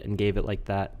polished it and gave it like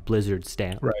that Blizzard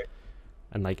stamp, right?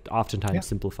 And like oftentimes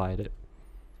simplified it.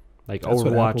 Like that's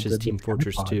Overwatch is Team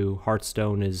Fortress 2,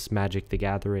 Hearthstone is Magic the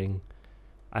Gathering.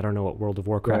 I don't know what World of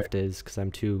Warcraft is because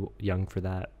I'm too young for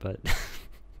that, but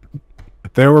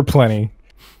there were plenty.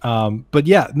 But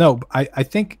yeah, no, I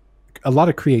think a lot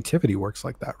of creativity works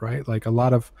like that, right? Like a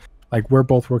lot of, like we're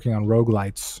both working on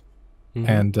roguelites,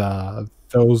 and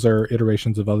those are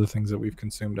iterations of other things that we've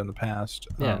consumed in the past.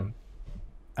 And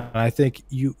I think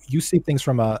you see things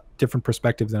from a different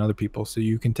perspective than other people, so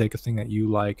you can take a thing that you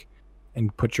like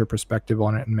and put your perspective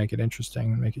on it and make it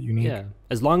interesting and make it unique. Yeah,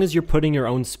 as long as you're putting your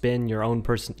own spin, your own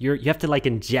person, you have to like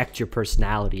inject your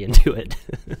personality into it.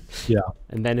 Yeah,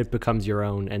 and then it becomes your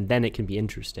own, and then it can be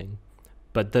interesting.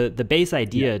 But the base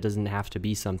idea doesn't have to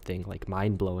be something like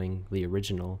mind-blowingly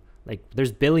original. Like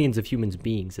there's billions of human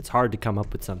beings. It's hard to come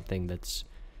up with something that's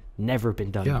never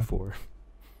been done before.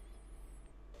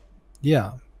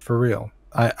 Yeah, for real.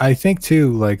 I think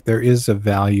too, like there is a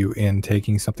value in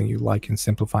taking something you like and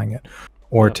simplifying it,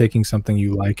 or taking something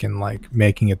you like and like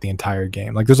making it the entire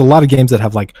game. Like there's a lot of games that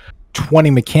have like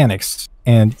 20 mechanics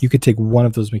and you could take one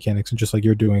of those mechanics and just like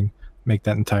you're doing, make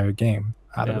that entire game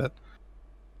out of it.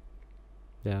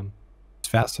 Yeah, it's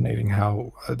fascinating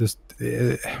how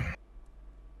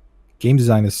game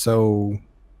design is so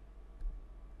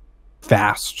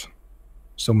vast,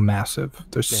 so massive.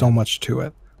 There's so much to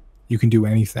it. You can do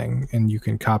anything, and you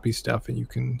can copy stuff, and you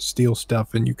can steal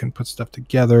stuff, and you can put stuff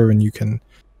together, and you can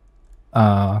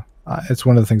it's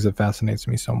one of the things that fascinates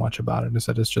me so much about it, is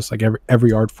that it's just like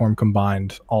every art form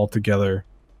combined all together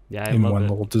in one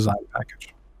little design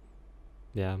package.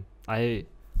 Yeah, I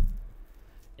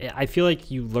feel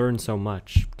like you learn so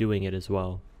much doing it as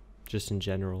well, just in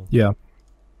general. Yeah,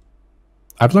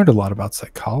 I've learned a lot about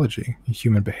psychology and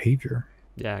human behavior.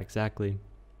 Yeah, exactly.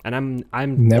 And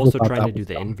I'm also trying to do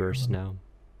the inverse now.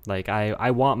 Like I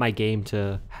want my game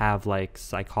to have like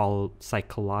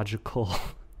psychological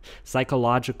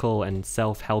and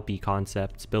self-helpy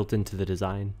concepts built into the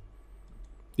design.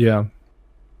 Yeah.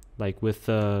 Like with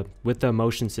the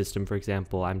emotion system, for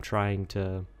example, I'm trying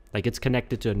to, like, it's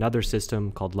connected to another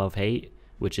system called love-hate,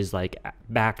 which is like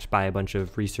backed by a bunch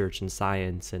of research and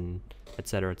science and et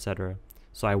cetera, et cetera.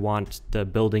 So I want the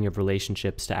building of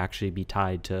relationships to actually be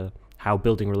tied to how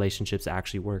building relationships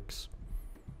actually works,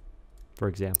 for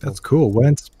example. That's cool. What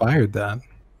inspired that?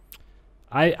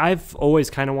 I've always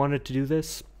kind of wanted to do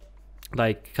this,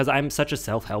 like, because I'm such a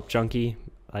self-help junkie.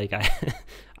 Like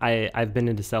I've been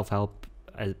into self-help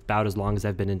about as long as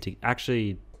I've been into,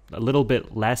 actually a little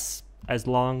bit less as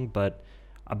long, but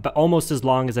almost as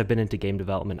long as I've been into game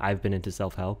development, I've been into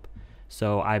self-help.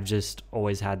 So I've just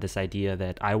always had this idea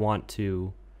that I want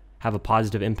to have a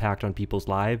positive impact on people's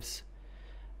lives,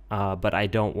 but I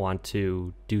don't want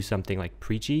to do something like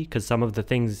preachy, because some of the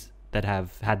things that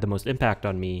have had the most impact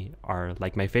on me are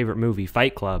like my favorite movie,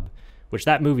 Fight Club, which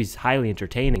that movie's highly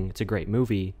entertaining. It's a great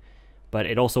movie, but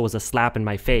it also was a slap in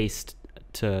my face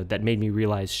that made me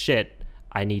realize, shit,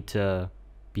 I need to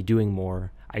be doing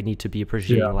more. I need to be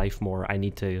appreciating life more. I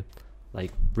need to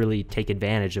like really take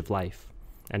advantage of life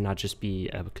and not just be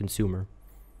a consumer.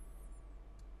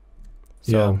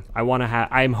 So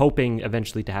I'm hoping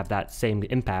eventually to have that same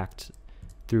impact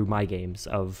through my games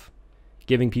of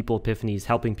giving people epiphanies,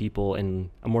 helping people in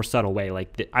a more subtle way.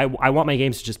 Like I want my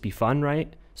games to just be fun,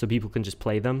 right? So people can just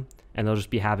play them and they'll just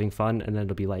be having fun, and then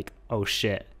it'll be like, oh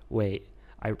shit, wait,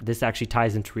 this actually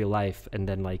ties into real life, and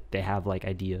then like they have like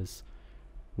ideas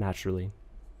naturally.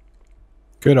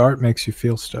 Good art makes you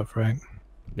feel stuff, right?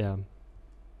 Yeah.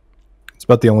 It's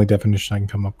about the only definition I can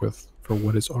come up with for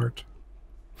what is art.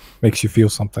 Makes you feel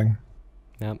something.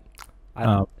 Yeah.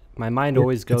 My mind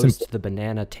always goes to the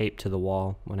banana taped to the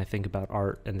wall when I think about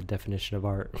art and the definition of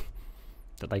art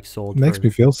that like sold. It makes me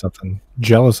feel something.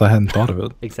 Jealous I hadn't thought of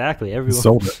it. Exactly. Everyone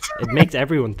sold it. It makes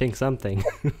everyone think something.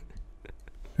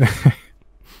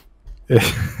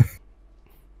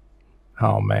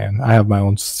 Oh man, I have my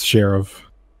own share of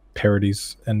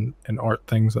parodies and art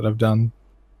things that I've done.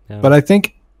 Yeah. But I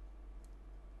think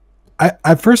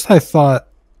at first I thought,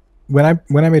 when I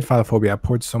made Phylophobia, I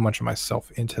poured so much of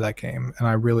myself into that game, and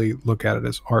I really look at it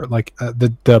as art. Like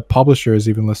the publisher is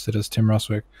even listed as Tim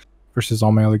Ruswick, versus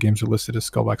all my other games are listed as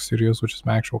Skullback Studios, which is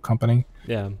my actual company.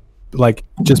 Yeah. Like,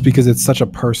 just because it's such a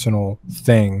personal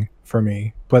thing for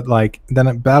me. But like then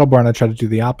at Battleborn, I tried to do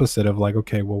the opposite of like,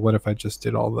 okay, well, what if I just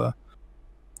did all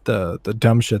the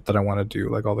dumb shit that I want to do,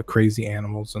 like all the crazy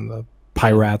animals and the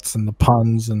pirates and the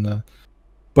puns and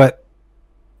but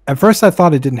at first I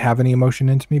thought it didn't have any emotion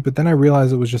into me, but then I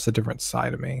realized it was just a different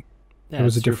side of me. Yeah, it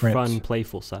was a different fun,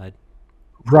 playful side.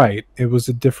 Right. It was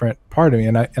a different part of me,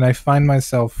 and I find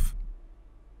myself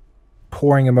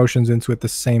pouring emotions into it the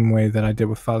same way that I did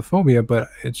with Phylophobia, but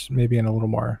it's maybe in a little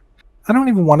more, I don't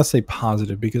even want to say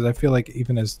positive, because I feel like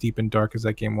even as deep and dark as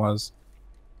that game was,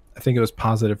 I think it was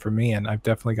positive for me, and I've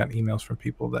definitely gotten emails from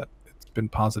people that it's been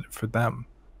positive for them.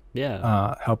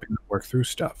 Yeah. Helping them work through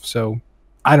stuff. So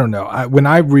I don't know. When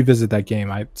I revisit that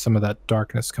game, some of that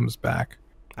darkness comes back.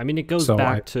 I mean, it goes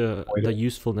back to the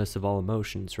usefulness of all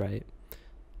emotions, right?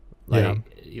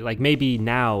 Like maybe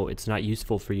now it's not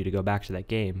useful for you to go back to that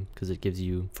game because it gives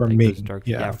you for like, me, those dark,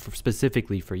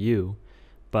 specifically for you.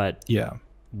 But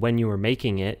when you were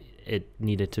making it, it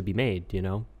needed to be made. You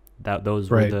know, those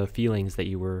were the feelings that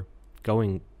you were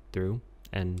going through,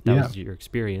 and that was your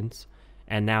experience.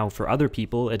 And now for other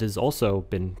people, it has also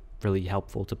been really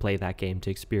helpful to play that game,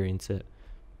 to experience it,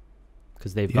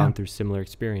 because they've gone through similar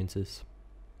experiences.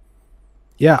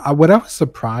 Yeah, what I was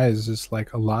surprised is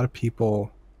like a lot of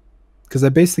people, because I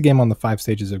based the game on the 5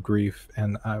 stages of grief,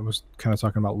 and I was kind of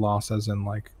talking about loss as in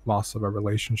like loss of a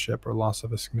relationship or loss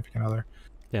of a significant other.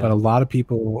 Yeah. But a lot of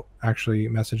people actually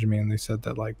messaged me and they said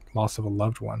that like loss of a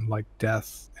loved one, like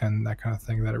death and that kind of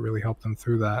thing, that it really helped them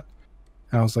through that.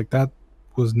 And I was like, that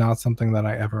was not something that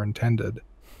I ever intended.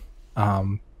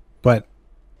 But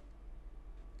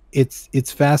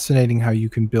it's fascinating how you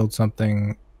can build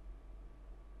something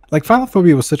like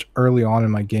Phasmophobia was such early on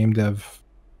in my game dev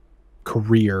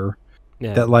career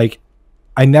that like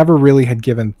I never really had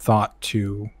given thought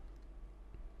to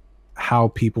how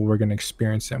people were going to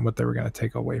experience it and what they were going to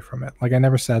take away from it. Like I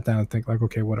never sat down and think like,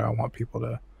 okay, what do I want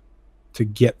people to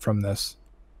get from this?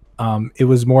 It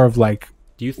was more of like,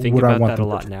 do you think about that a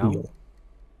lot now?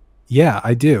 Yeah,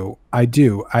 I do.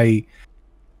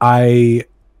 I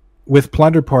with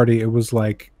Plunder Party, it was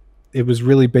like, it was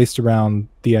really based around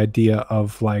the idea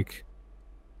of like,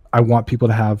 I want people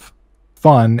to have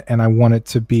fun, and I want it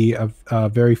to be a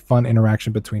very fun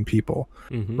interaction between people,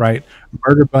 right?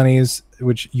 Murder Bunnies,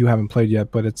 which you haven't played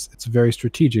yet, but it's very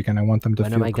strategic, and I want them to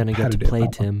when feel am I gonna get to play,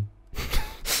 Tim?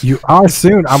 You are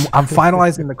soon. I'm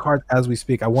finalizing the cards as we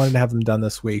speak. I wanted to have them done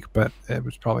this week, but it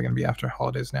was probably going to be after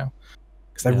holidays now,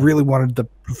 because I really wanted the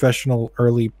professional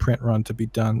early print run to be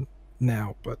done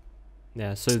now, but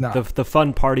yeah. So the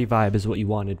fun party vibe is what you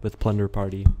wanted with Plunder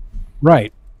Party,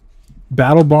 right?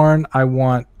 Battle Barn, I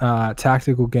want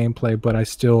tactical gameplay, but I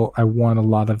want a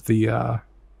lot of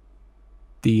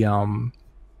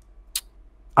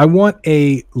I want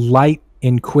a light,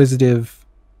 inquisitive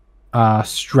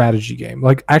strategy game.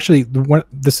 Like actually,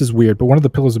 this is weird, but one of the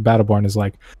pillars of Battle Barn is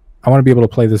like, I want to be able to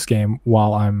play this game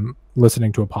while I'm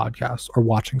listening to a podcast or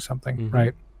watching something,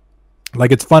 right?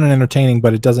 Like it's fun and entertaining,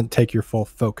 but it doesn't take your full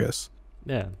focus.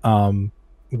 Yeah.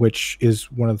 Which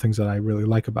is one of the things that I really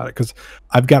like about it, because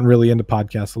I've gotten really into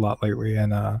podcasts a lot lately,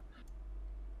 and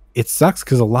it sucks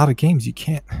because a lot of games you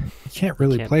can't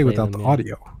really play without the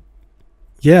audio.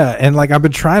 Yeah, and like I've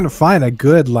been trying to find a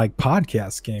good like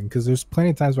podcast game, because there's plenty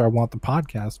of times where I want the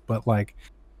podcast, but like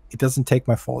it doesn't take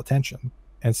my full attention.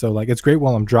 And so like it's great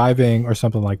while I'm driving or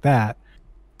something like that,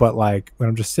 but like when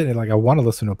I'm just sitting, like I want to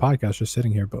listen to a podcast just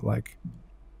sitting here, but like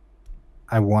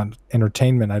I want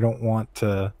entertainment. I don't want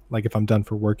to, like, if I'm done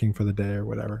for working for the day or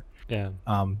whatever. Yeah.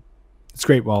 It's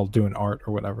great while doing art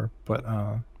or whatever, but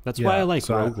that's why I like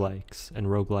roguelikes and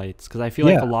roguelites, because I feel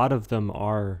like a lot of them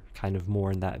are kind of more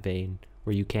in that vein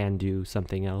where you can do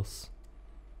something else.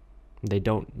 They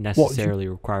don't necessarily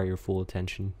require your full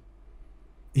attention.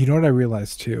 You know what I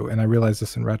realized too, and I realized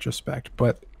this in retrospect,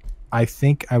 but I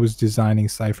think I was designing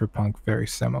Cypherpunk very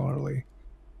similarly,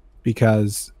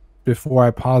 because before I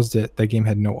paused it, that game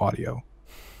had no audio.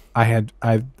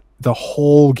 The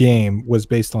whole game was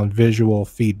based on visual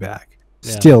feedback.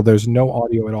 Yeah. Still, there's no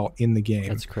audio at all in the game.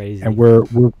 That's crazy. And we're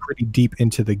pretty deep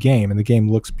into the game, and the game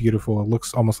looks beautiful. It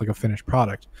looks almost like a finished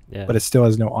product. Yeah. But it still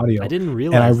has no audio. I didn't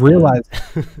realize. And I realized,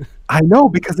 I know,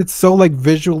 because it's so like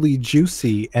visually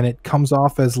juicy, and it comes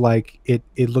off as like it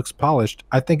looks polished.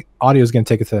 I think audio is going to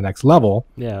take it to the next level.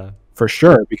 Yeah. For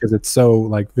sure, because it's so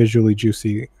like visually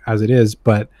juicy as it is,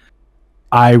 but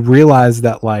I realized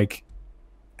that, like,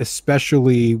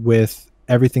 especially with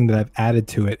everything that I've added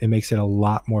to it, it makes it a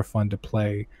lot more fun to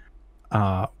play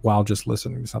while just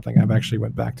listening to something. I've actually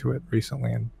went back to it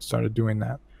recently and started doing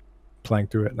that, playing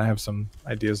through it, and I have some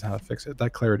ideas on how to fix it.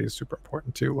 That clarity is super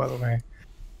important too, by the way.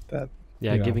 That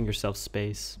giving yourself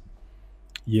space.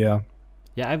 Yeah.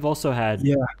 Yeah, I've also had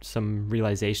some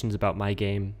realizations about my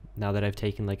game now that I've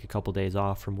taken like a couple days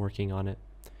off from working on it.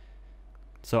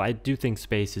 So I do think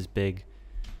space is big.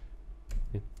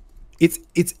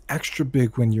 It's extra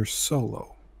big when you're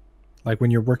solo, like when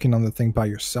you're working on the thing by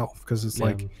yourself, because it's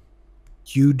like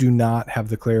you do not have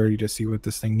the clarity to see what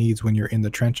this thing needs when you're in the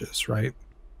trenches, right?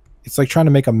 It's like trying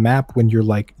to make a map when you're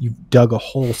like, you've dug a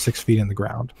hole 6 feet in the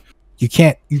ground. You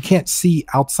can't see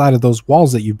outside of those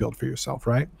walls that you built for yourself,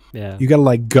 right? Yeah. You got to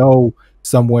like go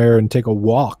somewhere and take a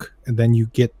walk, and then you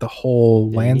get the whole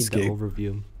landscape. You need the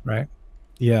overview, right?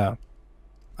 Yeah.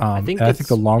 I think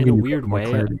the longer in a you weird go, the more way,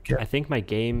 clarity you get. I think my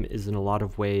game is in a lot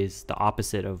of ways the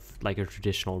opposite of like a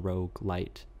traditional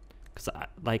roguelite. Because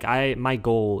my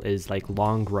goal is like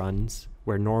long runs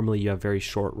where normally you have very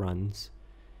short runs.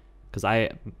 Because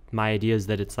my idea is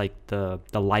that it's like the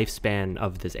lifespan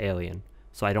of this alien.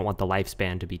 So I don't want the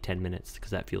lifespan to be 10 minutes because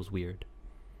that feels weird.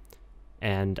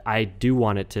 And I do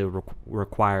want it to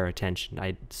require attention.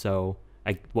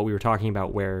 What we were talking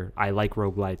about, where I like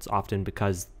roguelites often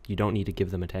because you don't need to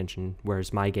give them attention,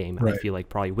 whereas my game, I feel like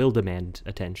probably will demand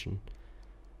attention.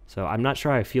 So I'm not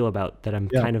sure how I feel about that. I'm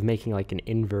kind of making like an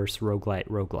inverse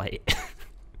roguelite.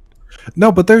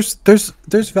 No, but there's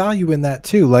value in that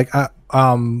too. Like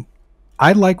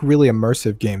I like really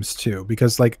immersive games too,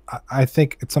 because like I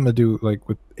think it's something to do like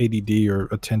with ADD or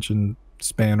attention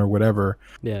span or whatever.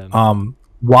 Yeah.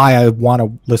 Why I want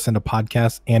to listen to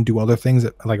podcasts and do other things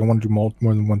that, like, I want to do more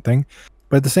than one thing.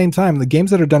 But at the same time, the games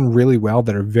that are done really well,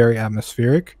 that are very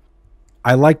atmospheric,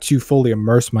 I like to fully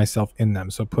immerse myself in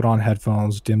them. So put on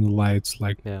headphones, dim the lights,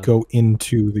 like go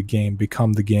into the game,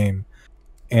 become the game.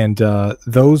 And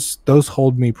those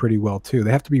hold me pretty well too.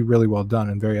 They have to be really well done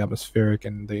and very atmospheric,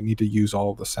 and they need to use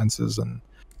all of the senses and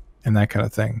that kind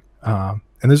of thing.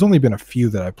 And there's only been a few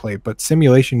that I played, but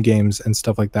simulation games and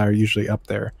stuff like that are usually up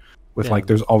there with like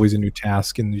there's always a new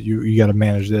task, and you got to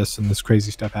manage this, and this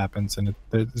crazy stuff happens, and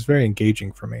it's very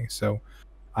engaging for me. So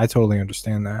I totally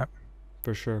understand that.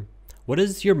 For sure. What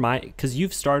is your mind? Because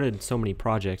you've started so many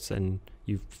projects and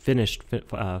you've finished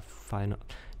final.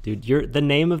 Dude, the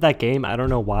name of that game, I don't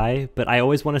know why, but I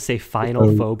always want to say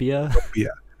Final Phobia.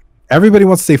 Everybody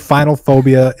wants to say Final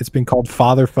Phobia. It's been called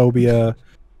Father Phobia.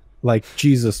 Like,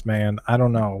 Jesus, man. I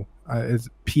don't know. It's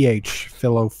PH,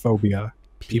 Philophobia.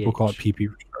 People call it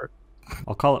PP for short.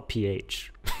 I'll call it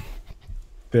PH.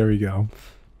 There we go.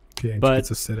 PH, but it's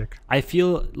acidic. I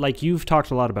feel like you've talked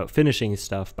a lot about finishing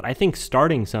stuff, but I think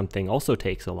starting something also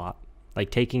takes a lot. Like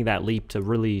taking that leap to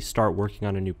really start working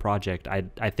on a new project,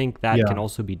 I think that can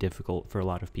also be difficult for a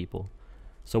lot of people.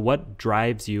 So what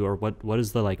drives you, or what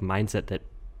is the like mindset that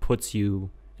puts you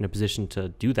in a position to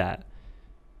do that?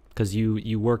 Because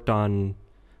you worked on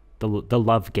the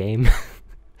Love game,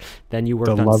 then you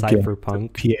worked on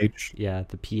Cypherpunk, PH,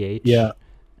 the PH,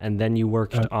 and then you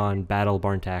worked on Battle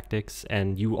Barn Tactics,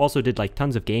 and you also did like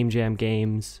tons of Game Jam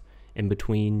games in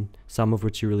between, some of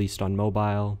which you released on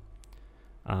mobile.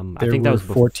 I think that was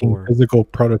 14 physical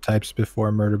prototypes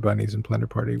before Murder Bunnies and Plunder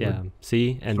Party.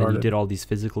 See, and then you did all these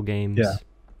physical games.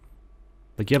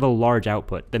 Like you have a large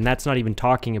output. Then that's not even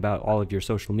talking about all of your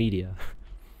social media.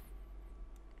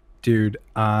 Dude,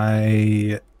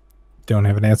 I don't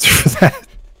have an answer for that.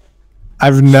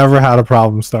 I've never had a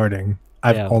problem starting.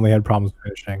 I've only had problems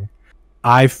finishing.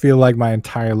 I feel like my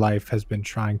entire life has been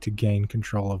trying to gain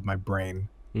control of my brain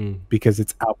because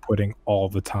it's outputting all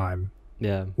the time.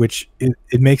 Yeah, which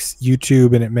it makes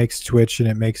YouTube and it makes Twitch and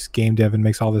it makes game dev and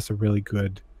makes all this a really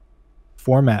good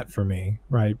format for me,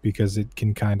 right? Because it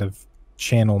can kind of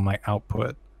channel my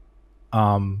output.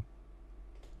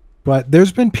 But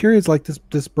there's been periods like this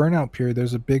burnout period.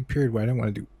 There's a big period where I didn't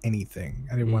want to do anything.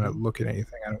 I didn't want to look at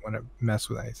anything. I didn't want to mess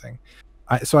with anything.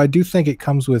 So I do think it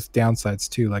comes with downsides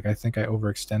too. Like I think I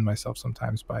overextend myself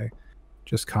sometimes by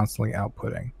just constantly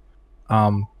outputting.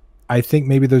 I think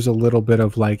maybe there's a little bit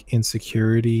of like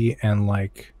insecurity and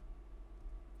like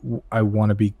I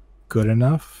want to be good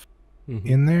enough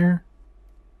in there.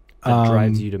 That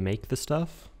drives you to make the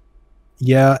stuff?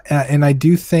 Yeah, and I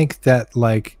do think that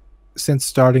like since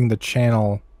starting the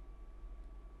channel,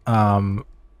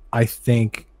 I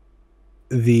think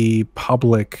the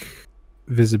public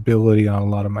visibility on a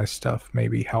lot of my stuff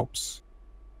maybe helps.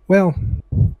 Well,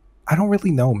 I don't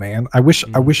really know, man. I wish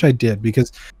I did,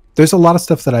 because there's a lot of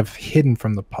stuff that I've hidden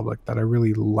from the public that I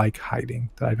really like hiding,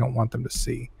 that I don't want them to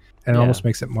see. And it almost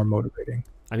makes it more motivating.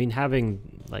 I mean, having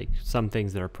like some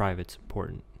things that are private is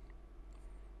important.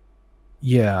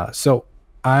 Yeah. So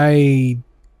I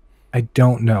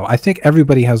don't know. I think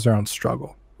everybody has their own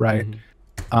struggle, right?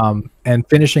 And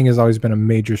finishing has always been a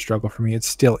major struggle for me. It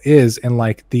still is. And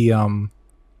like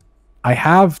I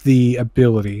have the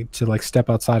ability to like step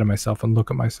outside of myself and look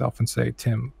at myself and say,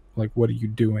 Tim, like, what are you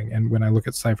doing? And when I look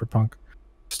at Cypherpunk,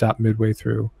 stop midway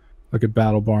through, look at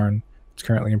Battle Barn, it's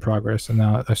currently in progress. And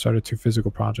now I started 2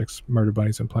 physical projects, Murder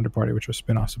Bunnies and Plunder Party, which are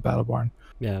spin-offs of Battle Barn.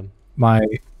 Yeah.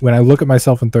 When I look at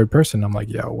myself in third person, I'm like,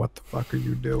 yo, what the fuck are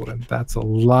you doing? That's a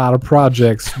lot of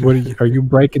projects. What are you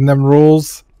breaking them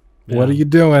rules? Yeah. What are you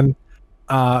doing?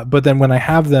 But then when I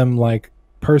have them like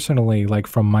personally, like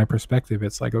from my perspective,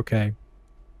 it's like, okay,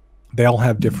 they all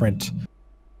have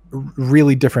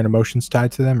really different emotions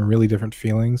tied to them and really different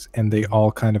feelings, and they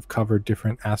all kind of cover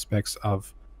different aspects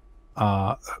of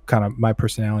kind of my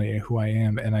personality and who I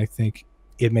am. And I think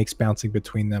it makes bouncing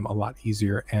between them a lot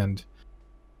easier. And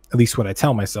at least what I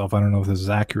tell myself, I don't know if this is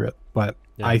accurate, but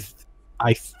I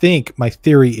think my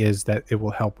theory is that it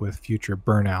will help with future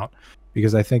burnout,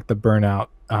 because I think the burnout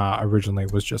originally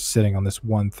was just sitting on this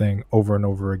one thing over and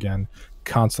over again,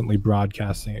 constantly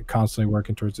broadcasting it, constantly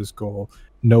working towards this goal,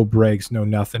 no breaks, no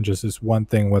nothing, just this one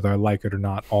thing, whether I like it or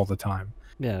not, all the time.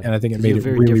 Yeah, and I think it made it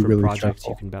really projects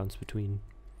stressful. You can bounce between.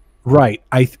 Right.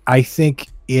 I think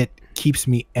it keeps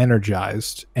me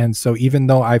energized, and so even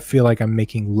though I feel like I'm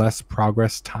making less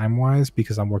progress time-wise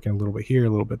because I'm working a little bit here, a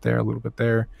little bit there, a little bit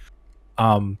there,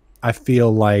 I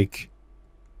feel like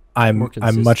I'm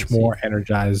much more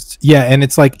energized. Yeah, and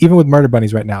it's like even with Murder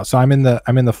Bunnies right now. So I'm in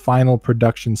the final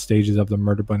production stages of the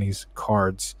Murder Bunnies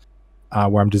cards,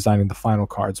 where I'm designing the final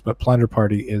cards. But Plunder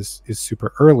Party is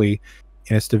super early,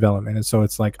 in its development. And so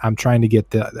it's like I'm trying to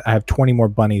get I have 20 more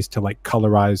bunnies to like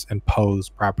colorize and pose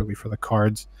properly for the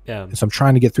cards. Yeah. And so I'm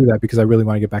trying to get through that because I really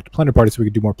want to get back to Plunder Party so we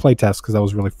could do more play tests, because that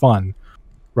was really fun.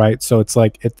 Right. So it's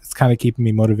like it's kind of keeping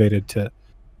me motivated to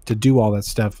do all that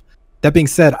stuff. That being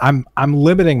said, I'm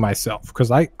limiting myself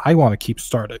because I want to keep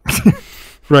starting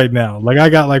right now. Like I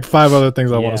got like 5 other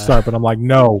things I want to start, but I'm like,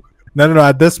 no.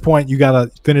 At this point, you got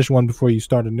to finish one before you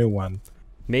start a new one.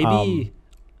 Maybe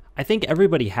I think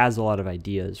everybody has a lot of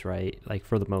ideas, right? Like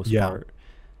for the most part.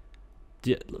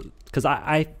 Because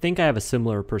I think I have a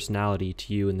similar personality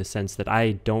to you in the sense that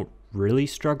I don't really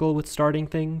struggle with starting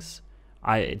things.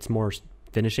 It's more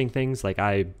finishing things. Like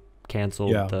I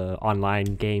canceled the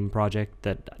online game project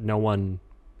that no one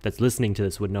that's listening to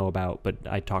this would know about, but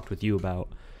I talked with you about.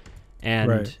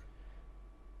 And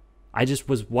I just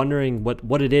was wondering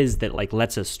what it is that like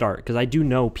lets us start, because I do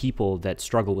know people that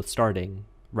struggle with starting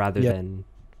rather than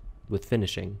with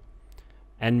finishing.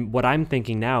 And what I'm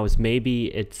thinking now is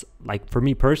maybe it's like, for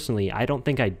me personally, I don't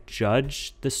think I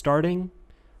judge the starting.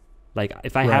 Like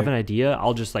if I have an idea,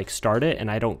 I'll just like start it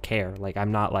and I don't care. Like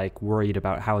I'm not like worried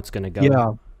about how it's going to go.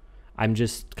 Yeah. I'm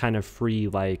just kind of free.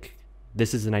 Like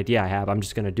this is an idea I have. I'm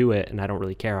just going to do it. And I don't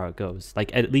really care how it goes,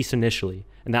 like at least initially.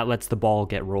 And that lets the ball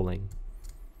get rolling.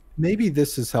 Maybe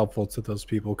this is helpful to those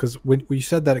people, because when you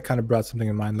said that, it kind of brought something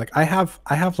in mind. Like I have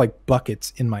like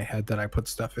buckets in my head that I put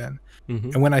stuff in.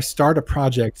 And when I start a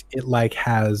project, it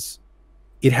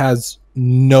has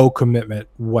no commitment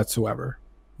whatsoever.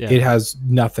 It has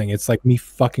nothing. It's like me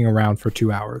fucking around for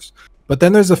 2 hours. But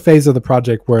then there's a phase of the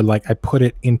project where like I put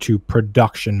it into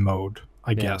production mode,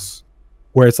 I guess,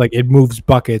 where it's like it moves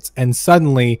buckets, and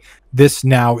suddenly this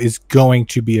now is going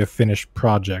to be a finished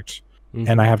project,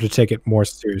 and I have to take it more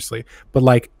seriously. But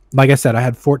like I said, I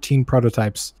had 14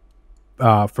 prototypes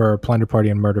for Plunder Party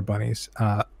and Murder Bunnies.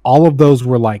 All of those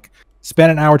were like,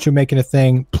 spent an hour or two making a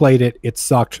thing, played it, it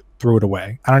sucked, threw it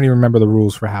away. I don't even remember the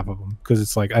rules for half of them, because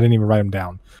it's like I didn't even write them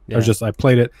down. It was just I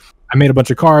played it, I made a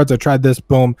bunch of cards, I tried this,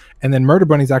 boom. And then Murder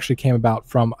Bunnies actually came about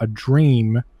from a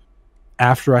dream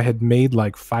after I had made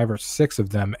like 5 or 6 of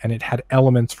them, and it had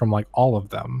elements from like all of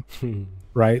them.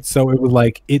 Right. So it was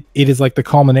like it is like the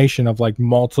culmination of like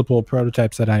multiple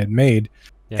prototypes that I had made,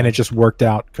 and it just worked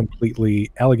out completely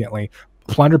elegantly.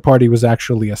 Plunder Party was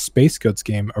actually a space goods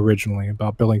game originally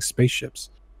about building spaceships,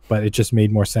 but it just made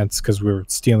more sense because we were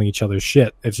stealing each other's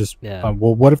shit. It's just well,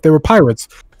 what if they were pirates?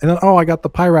 And then I got the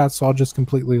pirates, so I'll just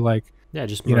completely like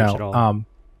just merge it all.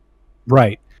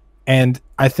 Right. And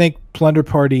I think Plunder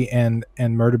Party and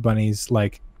Murder Bunnies,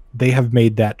 like they have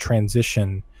made that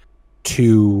transition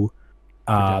to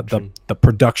the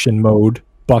production mode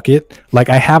bucket. Like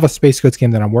I have a space goods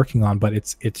game that I'm working on, but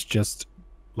it's just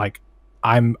like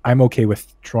I'm okay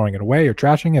with throwing it away or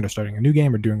trashing it or starting a new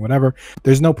game or doing whatever.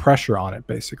 There's no pressure on it,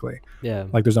 basically.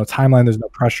 Like there's no timeline, there's no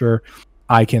pressure.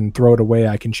 I can throw it away,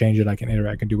 I can change it, I can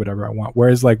iterate, I can do whatever I want.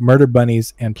 Whereas like Murder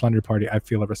Bunnies and Plunder Party, I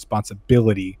feel a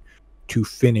responsibility to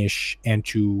finish and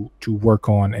to work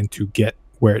on and to get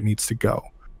where it needs to go.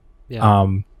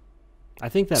 I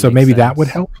think that so makes maybe sense. That would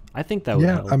help. I think that would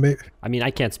help. I mean,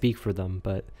 I can't speak for them,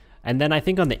 but and then I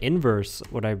think on the inverse,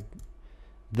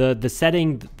 the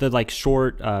setting, the like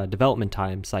short development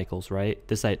time cycles, right?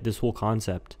 This whole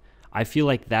concept, I feel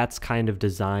like that's kind of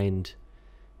designed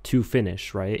to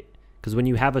finish, right? Because when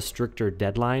you have a stricter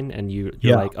deadline and you're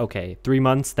like, okay, 3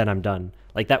 months, then I'm done.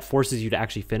 Like that forces you to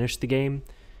actually finish the game,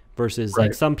 versus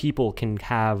like some people can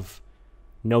have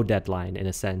no deadline in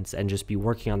a sense and just be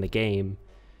working on the game,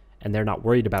 and they're not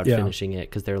worried about finishing it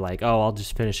because they're like, oh, I'll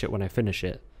just finish it when I finish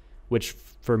it. Which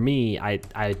for me,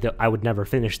 I would never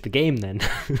finish the game then.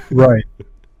 Right.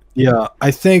 Yeah,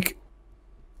 I think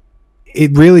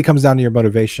it really comes down to your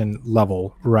motivation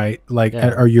level, right? Like,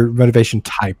 or your motivation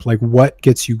type. Like, what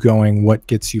gets you going? What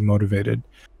gets you motivated?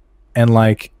 And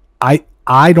like,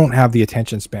 I don't have the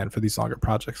attention span for these longer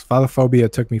projects. Phylophobia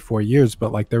took me 4 years,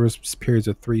 but like there was periods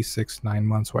of 3, 6, 9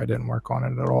 months where I didn't work on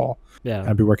it at all.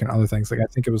 I'd be working on other things. Like I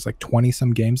think it was like 20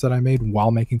 some games that I made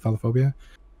while making Phylophobia,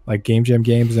 like Game Jam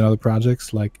games and other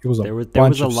projects. Like it was a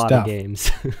bunch of stuff. Of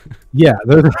games. Yeah,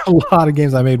 there were a lot of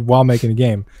games I made while making a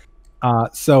game.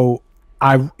 So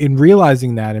in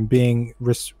realizing that and being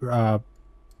what's the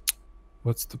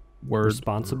word?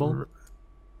 Responsible.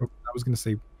 I was going to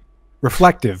say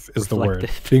reflective is the word.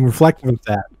 Being reflective of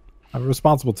that. I'm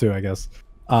responsible too, I guess.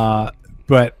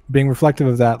 But being reflective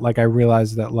of that, like I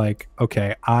realized that like,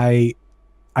 okay, I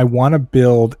want to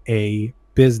build a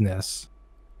business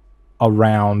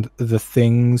around the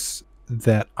things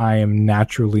that I am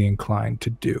naturally inclined to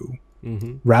do.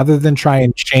 Rather than try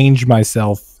and change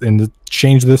myself and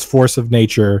change this force of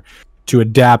nature to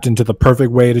adapt into the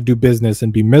perfect way to do business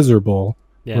and be miserable,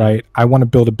 right? I want to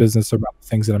build a business around the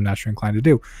things that I'm naturally inclined to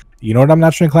do. You know what I'm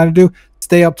naturally inclined to do?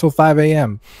 Stay up till 5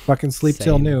 a.m. Fucking sleep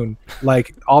till noon.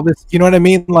 Like all this, you know what I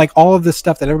mean? Like all of this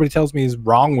stuff that everybody tells me is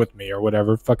wrong with me or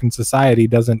whatever fucking society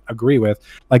doesn't agree with.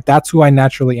 Like that's who I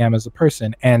naturally am as a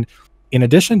person. And in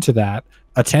addition to that,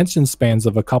 attention spans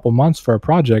of a couple months for a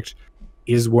project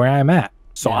is where I'm at.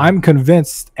 So I'm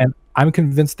convinced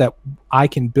that I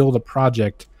can build a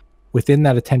project within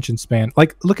that attention span.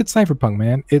 Like look at Cypherpunk,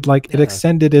 man. It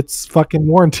extended its fucking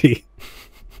warranty.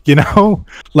 You know,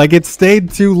 like it stayed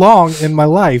too long in my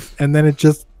life, and then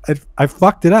I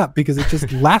fucked it up because it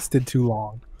just lasted too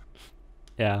long.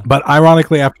 Yeah. But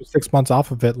ironically, after 6 months off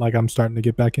of it, like I'm starting to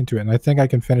get back into it, and I think I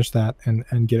can finish that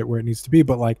and get it where it needs to be.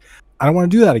 But like, I don't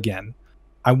want to do that again.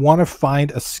 I want to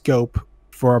find a scope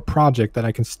for a project that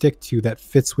I can stick to that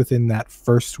fits within that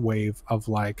first wave of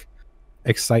like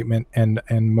excitement and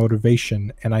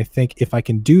motivation. And I think if I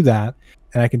can do that,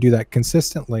 and I can do that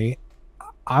consistently,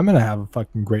 I'm gonna have a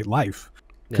fucking great life,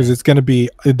 because it's gonna be,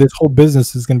 this whole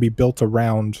business is gonna be built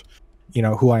around, you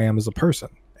know, who I am as a person,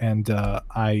 and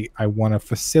I want to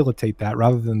facilitate that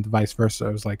rather than the vice versa. I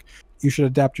was like, you should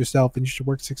adapt yourself and you should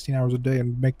work 16 hours a day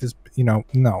and make this, you know.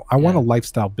 No, I want a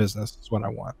lifestyle business is what I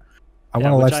want. I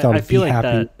want a lifestyle. I feel like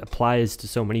that applies to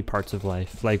so many parts of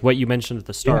life, like what you mentioned at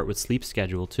the start with sleep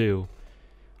schedule too.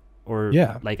 Or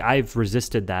like I've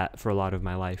resisted that for a lot of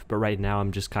my life, but right now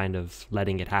I'm just kind of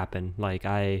letting it happen. Like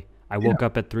I woke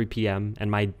up at 3 p.m.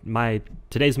 and my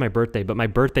today's my birthday, but my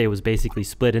birthday was basically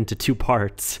split into 2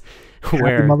 parts.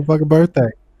 Where happy motherfucking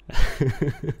birthday.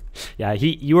 Yeah,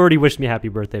 you already wished me happy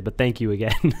birthday, but thank you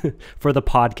again for the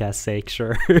podcast's sake,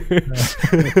 sure.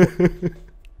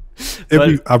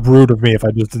 It'd be rude of me if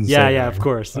I just didn't say that. Yeah, of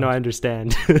course. No, I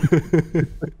understand.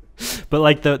 But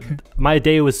like my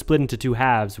day was split into 2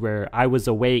 halves, where I was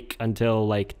awake until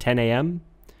like 10 a.m.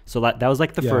 So that was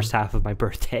like the first half of my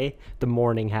birthday, the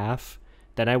morning half.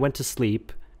 Then I went to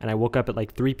sleep and I woke up at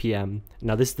like 3 p.m.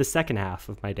 Now this is the second half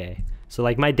of my day. So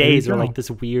like my days are like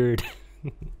this weird.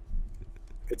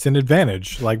 It's an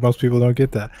advantage. Like most people don't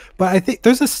get that. But I think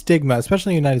there's a stigma,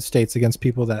 especially in the United States, against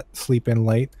people that sleep in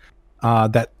late,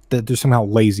 that they're somehow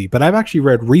lazy. But I've actually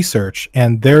read research,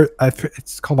 and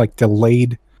it's called like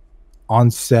delayed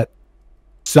onset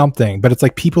something, but it's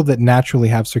like people that naturally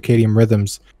have circadian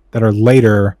rhythms that are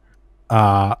later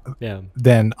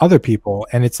than other people,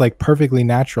 and it's like perfectly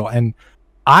natural. And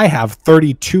I have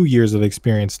 32 years of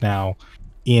experience now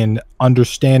in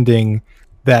understanding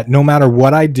that no matter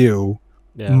what I do,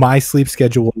 my sleep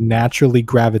schedule will naturally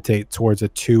gravitate towards a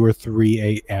 2 or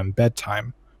 3 a.m.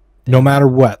 bedtime, no matter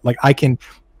what. Like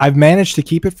I've managed to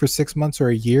keep it for 6 months or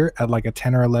a year at like a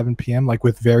 10 or 11 p.m., like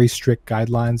with very strict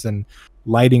guidelines and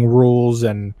lighting rules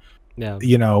and,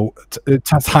 you know,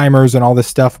 timers and all this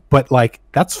stuff. But like,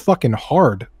 that's fucking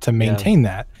hard to maintain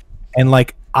that. And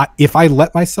like, if I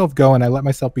let myself go and I let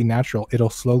myself be natural,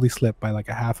 it'll slowly slip by like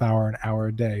a half hour, an hour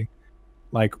a day,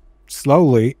 like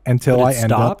slowly until I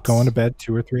end up going to bed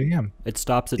 2 or 3 a.m. It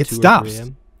stops at 2 or 3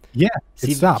 a.m.? Yeah,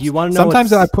 it stops. Do you want to know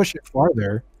sometimes I push it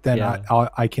farther, then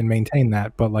I can maintain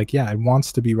that. But like, it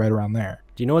wants to be right around there.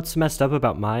 Do you know what's messed up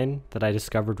about mine that I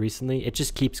discovered recently? It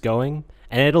just keeps going,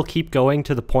 and it'll keep going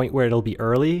to the point where it'll be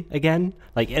early again.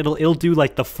 Like it'll do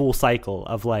like the full cycle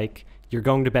of like, you're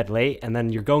going to bed late, and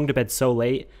then you're going to bed so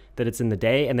late that it's in the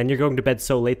day, and then you're going to bed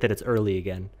so late that it's early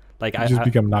again. Like I just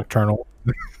become nocturnal.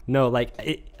 No,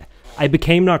 like I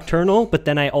became nocturnal, but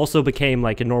then I also became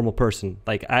like a normal person.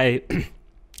 Like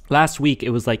last week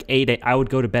it was like 8. I would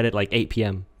go to bed at like 8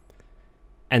 p.m.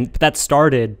 and that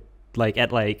started like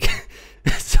at like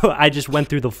so I just went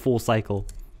through the full cycle.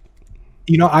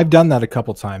 You know, I've done that a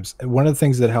couple times. One of the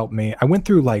things that helped me, I went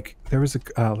through like, there was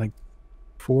a like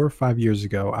 4 or 5 years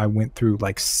ago, I went through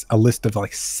like a list of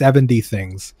like 70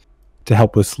 things to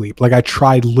help with sleep. Like I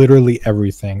tried literally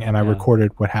everything, and I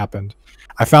recorded what happened.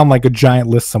 I found like a giant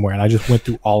list somewhere, and I just went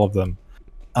through all of them.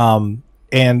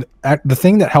 And the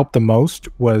thing that helped the most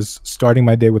was starting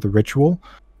my day with a ritual,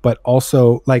 but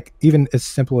also like even as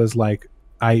simple as like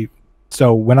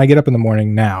so when I get up in the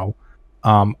morning now,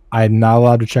 I'm not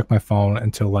allowed to check my phone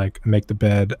until like I make the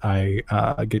bed, I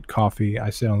get coffee, I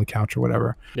sit on the couch or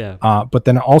whatever. But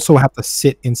then I also have to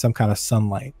sit in some kind of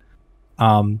sunlight.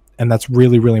 And that's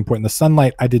really, really important. The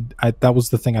sunlight, that was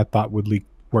the thing I thought would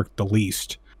work the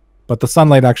least. But the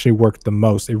sunlight actually worked the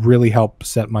most. It really helped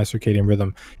set my circadian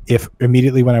rhythm. If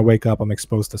immediately when I wake up, I'm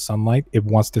exposed to sunlight, it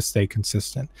wants to stay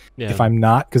consistent. If I'm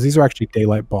not, because these are actually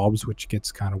daylight bulbs, which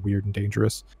gets kind of weird and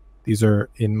dangerous. These are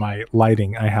in my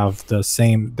lighting. I have they're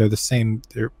the same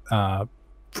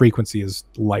frequency as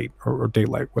light or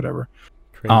daylight, whatever.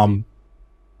 Crazy.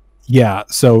 Yeah,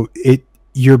 so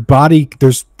your body,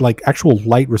 there's like actual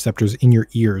light receptors in your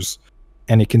ears,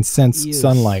 and it can sense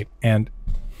sunlight, and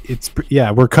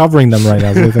yeah, we're covering them right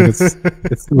now, so I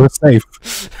think we're safe.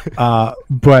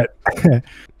 But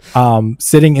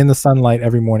sitting in the sunlight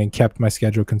every morning kept my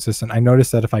schedule consistent. I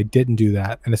noticed that if I didn't do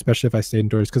that, and especially if I stayed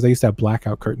indoors, because I used to have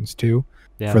blackout curtains too,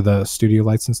 for the studio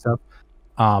lights and stuff.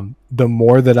 The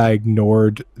more that I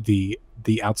ignored the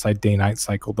outside day-night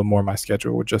cycle, the more my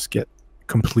schedule would just get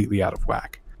completely out of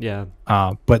whack. Yeah.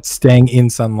 But staying in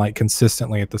sunlight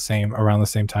consistently at around the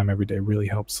same time every day really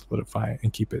helps solidify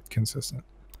and keep it consistent.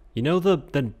 You know,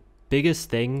 the biggest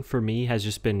thing for me has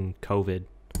just been COVID.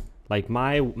 Like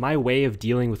my way of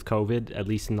dealing with COVID, at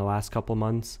least in the last couple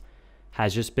months,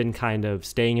 has just been kind of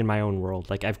staying in my own world.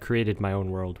 Like I've created my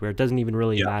own world where it doesn't even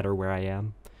really matter where I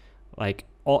am. Like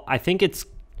I think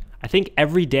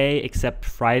every day except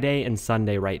Friday and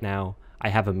Sunday right now, I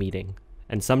have a meeting.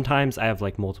 And sometimes I have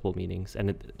like multiple meetings,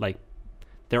 and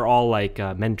they're all like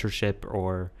mentorship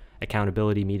or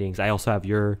accountability meetings. I also have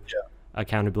your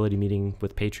accountability meeting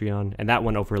with Patreon, and that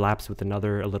one overlaps with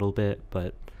another a little bit,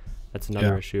 but that's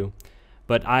another issue.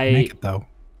 But I make it though.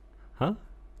 Huh?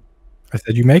 I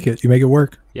said you make it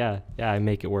work. Yeah, I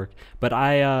make it work. But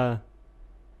I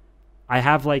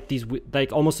have like these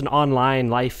like almost an online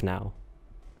life now,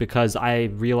 because I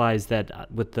realized that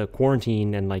with the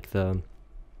quarantine and like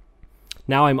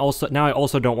now I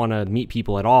also don't want to meet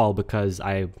people at all, because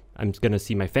I'm going to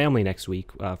see my family next week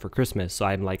for Christmas. So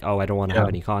I'm like, oh, I don't want to have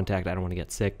any contact. I don't want to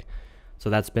get sick. So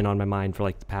that's been on my mind for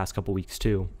like the past couple weeks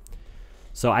too.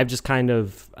 So I've just kind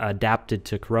of adapted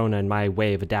to Corona, and my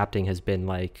way of adapting has been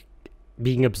like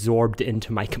being absorbed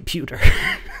into my computer.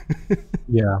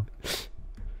 Yeah.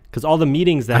 Because all the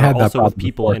meetings that are also with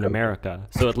people in America.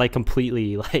 So it like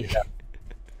completely like...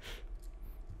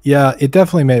 Yeah, it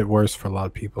definitely made it worse for a lot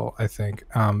of people, I think.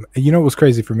 You know what was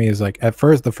crazy for me is like at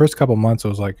first, the first couple months, I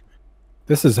was like,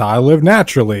 this is how I live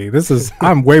naturally.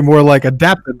 I'm way more like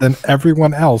adapted than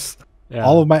everyone else. Yeah.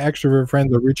 All of my extrovert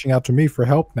friends are reaching out to me for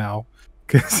help now,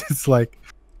 because it's like,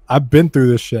 I've been through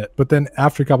this shit. But then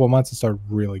after a couple of months, it started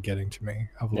really getting to me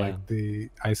of like the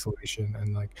isolation.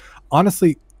 And like,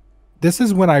 honestly, this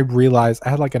is when I realized,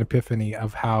 I had like an epiphany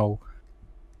of how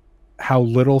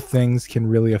little things can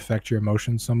really affect your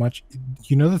emotions so much.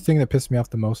 You know, the thing that pissed me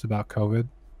off the most about COVID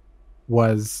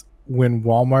was when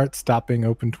Walmart stopped being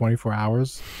open 24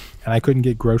 hours and I couldn't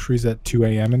get groceries at 2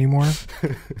 a.m. anymore.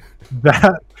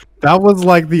 that was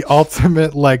like the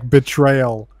ultimate like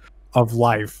betrayal of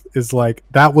life. Is like,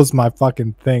 that was my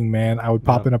fucking thing, man. I would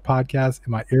pop in a podcast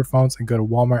in my earphones and go to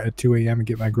Walmart at 2 a.m. and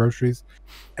get my groceries.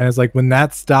 And it's like, when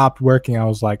that stopped working, I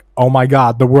was like, oh my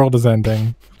God, the world is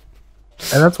ending.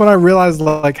 And that's when I realized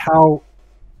like how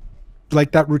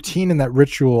like that routine and that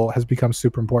ritual has become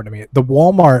super important to me. The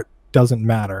Walmart doesn't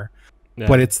matter,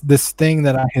 but it's this thing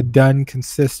that I had done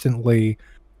consistently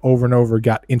over and over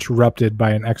got interrupted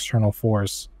by an external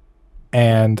force.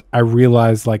 And I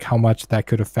realized like how much that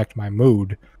could affect my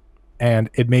mood. And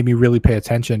it made me really pay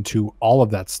attention to all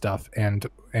of that stuff and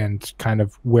kind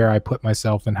of where I put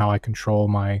myself and how I control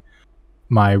my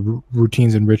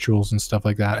routines and rituals and stuff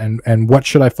like that, and what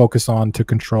should I focus on to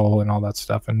control and all that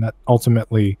stuff. And that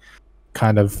ultimately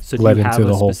kind of led into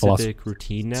the whole philosophy.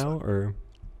 Routine now, or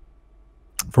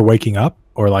for waking up,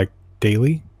 or like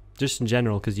daily, just in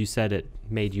general, because you said it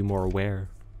made you more aware?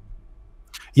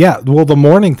 Yeah, well, the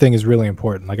morning thing is really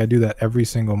important. Like I do that every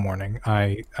single morning.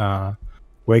 I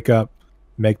wake up,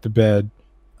 make the bed,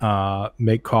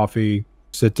 make coffee,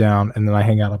 sit down, and then I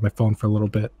hang out on my phone for a little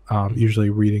bit, usually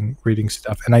reading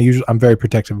stuff. And I'm very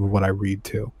protective of what I read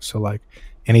too. So like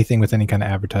anything with any kind of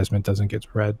advertisement doesn't get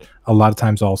read. A lot of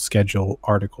times I'll schedule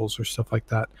articles or stuff like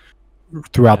that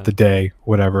throughout the day,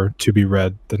 whatever, to be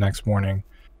read the next morning.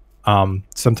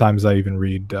 Sometimes I even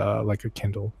read like a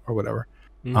Kindle or whatever.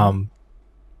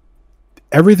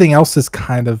 Everything else is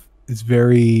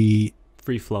very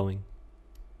free flowing.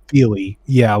 Feely.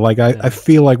 Yeah, like I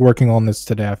feel like working on this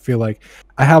today. I feel like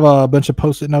I have a bunch of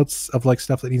post-it notes of like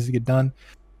stuff that needs to get done,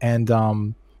 and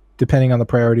depending on the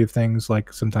priority of things,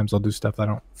 like sometimes I'll do stuff I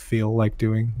don't feel like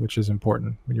doing, which is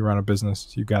important when you run a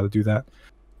business. You got to do that.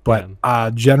 But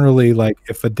generally, like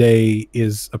if a day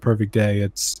is a perfect day,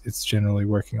 it's generally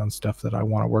working on stuff that I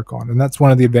want to work on. And that's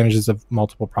one of the advantages of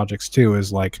multiple projects too,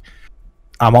 is like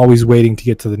I'm always waiting to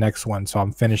get to the next one, so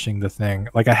I'm finishing the thing.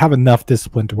 Like I have enough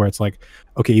discipline to where it's like,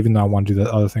 okay, even though I want to do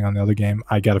the other thing on the other game,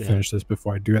 I got to finish this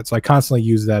before I do it. So I constantly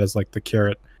use that as like the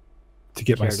carrot to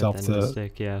get myself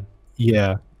to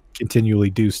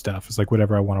continually do stuff. It's like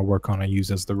whatever I want to work on, I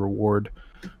use as the reward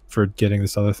for getting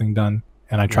this other thing done.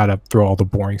 And I try to throw all the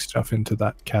boring stuff into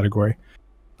that category.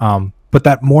 But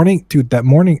that morning, dude, that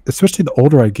morning, especially the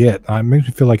older I get, it makes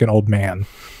me feel like an old man.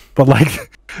 But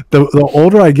like the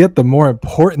older I get, the more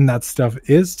important that stuff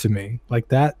is to me. Like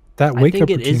that wake up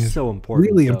routine is so important,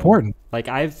 really important. Like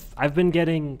I've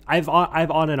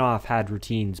on and off had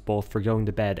routines both for going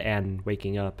to bed and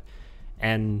waking up,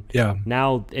 and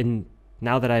now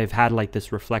that I've had like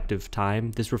this reflective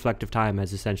time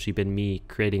has essentially been me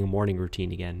creating a morning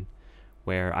routine again,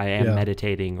 where I am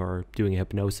meditating or doing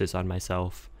hypnosis on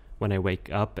myself when I wake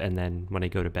up and then when I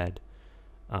go to bed.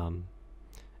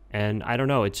 And I don't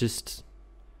know, it's just,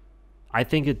 I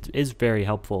think it is very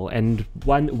helpful. And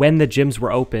when the gyms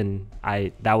were open,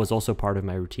 that was also part of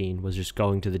my routine, was just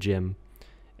going to the gym.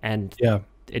 And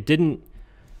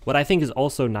what I think is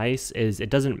also nice is it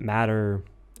doesn't matter,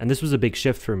 and this was a big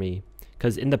shift for me,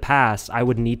 because in the past I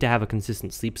would need to have a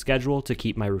consistent sleep schedule to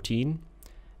keep my routine.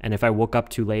 And if I woke up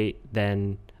too late,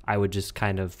 then I would just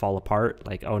kind of fall apart.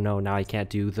 Like, oh no, now I can't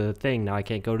do the thing. Now I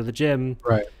can't go to the gym.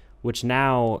 Right. Which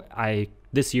now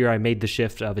this year I made the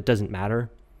shift of, it doesn't matter.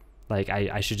 Like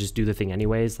I should just do the thing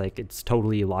anyways. Like it's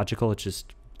totally illogical. It's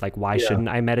just like, why shouldn't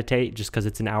I meditate just because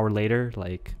it's an hour later?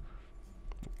 Like,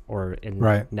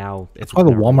 now it's why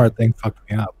the Walmart thing fucked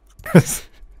me up.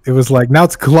 It was like, now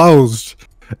it's closed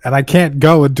and I can't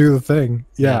go and do the thing.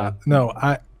 No,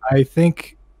 I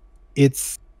think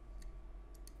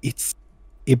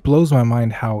it blows my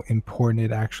mind how important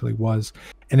it actually was.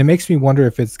 And it makes me wonder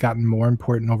if it's gotten more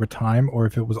important over time or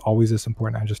if it was always this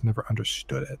important. I just never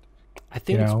understood it. I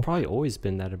think it's probably always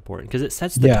been that important because it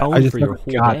sets the tone for your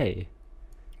whole day.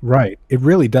 Right. It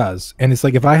really does. And it's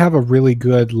like, if I have a really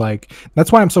good, like,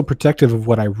 that's why I'm so protective of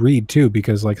what I read too,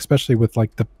 because like, especially with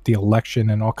like the election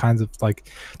and all kinds of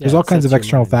like, there's all kinds of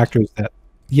external factors that,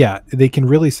 they can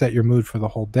really set your mood for the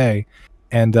whole day.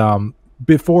 And,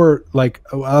 before, like,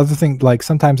 other thing, like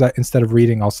sometimes instead of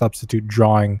reading, I'll substitute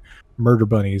drawing murder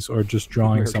bunnies or just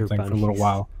drawing something for a little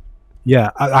while.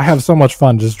 I have so much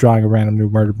fun just drawing a random new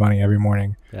murder bunny every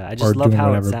morning. I just love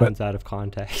how it sounds out of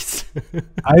context.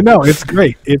 I know, it's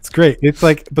great. It's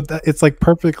like, it's like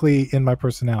perfectly in my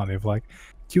personality of like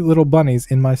cute little bunnies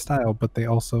in my style, but they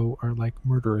also are like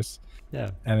murderous.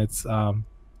 And it's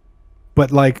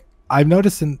but like, I've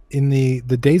noticed in the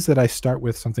days that I start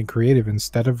with something creative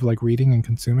instead of like reading and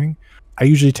consuming, I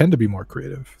usually tend to be more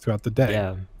creative throughout the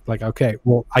day. Like, okay,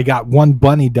 well, I got one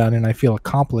bunny done and I feel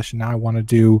accomplished, and now I want to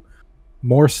do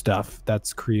more stuff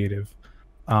that's creative.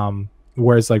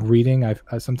 Whereas like reading, I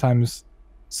sometimes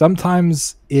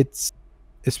it's,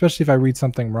 especially if I read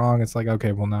something wrong, it's like,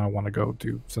 okay, well, now I want to go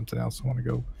do something else. I want to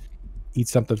go eat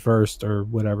something first or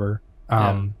whatever.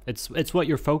 It's what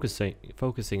you're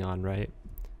focusing on, right?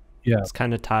 It's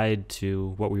kind of tied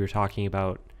to what we were talking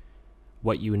about,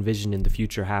 what you envision in the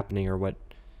future happening, or what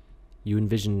you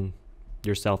envision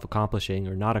yourself accomplishing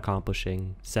or not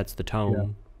accomplishing sets the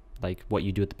tone. Like what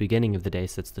you do at the beginning of the day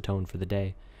sets the tone for the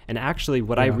day. And actually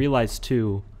what I realized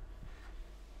too,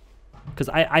 because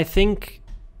I think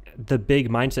the big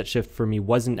mindset shift for me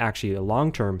wasn't actually a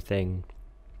long-term thing.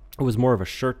 It was more of a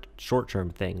short-term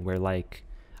thing where like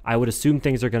I would assume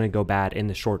things are going to go bad in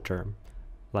the short term.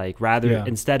 Like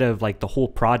instead of like the whole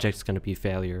project's going to be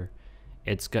failure,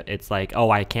 it's like,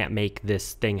 oh, I can't make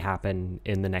this thing happen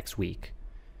in the next week,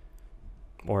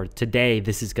 or today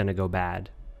this is going to go bad,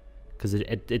 because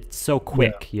it's so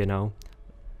quick, you know,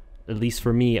 at least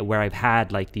for me, where I've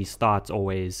had like these thoughts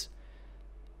always,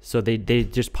 so they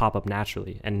just pop up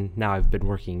naturally. And now I've been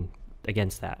working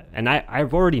against that, and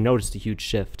I've already noticed a huge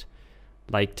shift.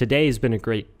 Like today has been a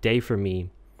great day for me,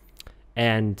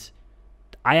 and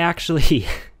I actually,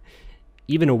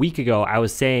 even a week ago, I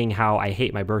was saying how I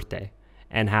hate my birthday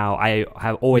and how I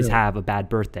always have a bad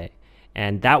birthday.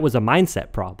 And that was a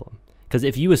mindset problem. Because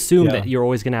if you assume that you're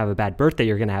always going to have a bad birthday,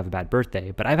 you're going to have a bad birthday.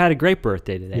 But I've had a great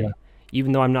birthday today,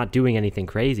 even though I'm not doing anything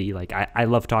crazy. Like I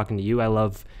love talking to you.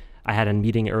 I had a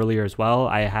meeting earlier as well.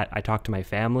 I talked to my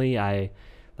family.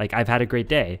 I've had a great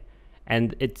day.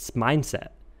 And it's mindset.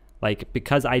 Like,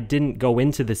 because I didn't go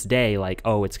into this day like,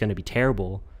 oh, it's going to be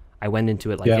terrible. I went into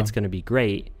it like it's going to be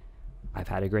great. I've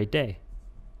had a great day.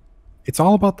 It's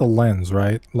all about the lens,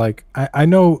 right? Like I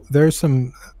know there's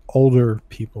some older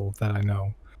people that I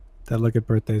know that look at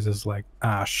birthdays as like,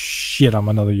 ah, shit, I'm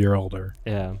another year older.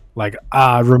 Like,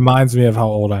 it reminds me of how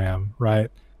old I am, right?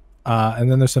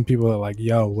 And then there's some people that are like,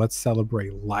 yo, let's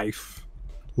celebrate life.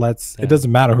 It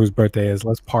doesn't matter whose birthday is.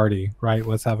 Let's party, right?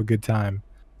 Let's have a good time.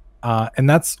 And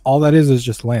that's all that is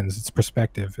just lens. It's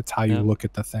perspective. It's how you look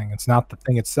at the thing. It's not the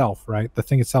thing itself, right? The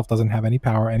thing itself doesn't have any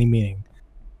power, any meaning.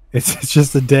 It's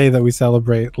just a day that we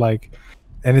celebrate, like,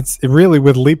 and it really,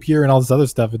 with leap year and all this other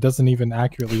stuff, it doesn't even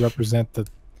accurately represent the,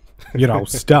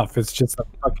 stuff. It's just a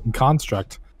fucking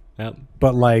construct. Yep.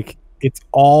 but like it's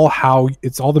all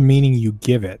the meaning you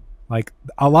give it. Like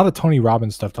a lot of Tony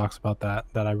Robbins stuff talks about that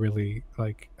I really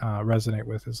like resonate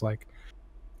with, is like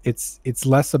it's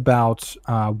less about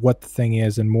what the thing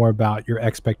is and more about your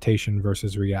expectation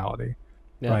versus reality.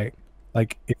 Yep. Right?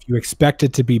 Like if you expect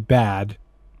it to be bad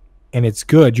and it's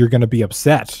good, you're going to be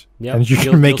upset, Yep. and you're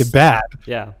going to make it bad.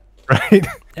 Yeah. Right.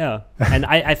 Yeah. And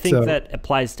I think So, that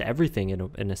applies to everything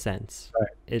in a sense.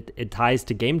 Right. It ties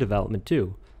to game development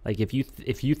too. Like if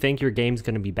you think your game's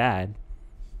going to be bad,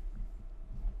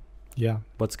 yeah,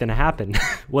 what's going to happen?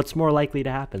 What's more likely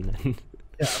to happen then?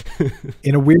 Yeah.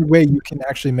 In a weird way, you can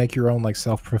actually make your own like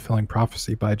self-fulfilling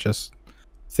prophecy by just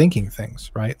thinking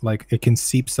things, right? Like it can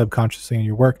seep subconsciously in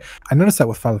your work. I noticed that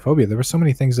with Phylophobia. There were so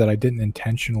many things that I didn't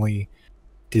intentionally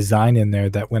design in there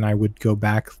that when I would go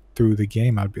back through the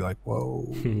game, I'd be like, whoa,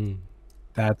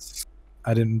 I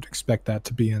didn't expect that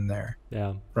to be in there.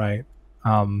 Yeah. Right.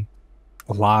 A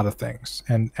lot of things.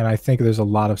 And I think there's a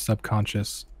lot of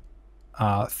subconscious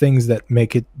things that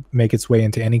make its way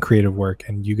into any creative work,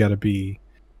 and you got to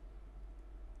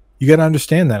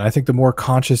understand that. I think the more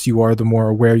conscious you are, the more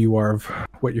aware you are of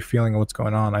what you're feeling and what's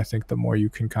going on, I think the more you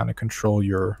can kind of control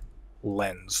your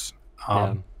lens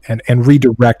and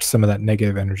redirect some of that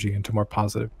negative energy into more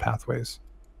positive pathways.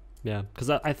 Yeah, because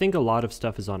I think a lot of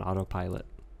stuff is on autopilot,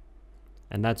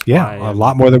 and that's why a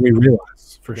lot more than we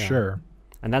realize, for sure.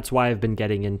 And that's why I've been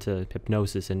getting into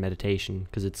hypnosis and meditation,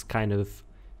 because it's kind of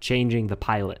changing the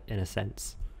pilot in a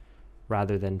sense,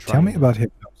 rather than trying. Tell me about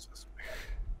hypnosis.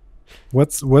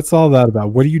 What's all that about?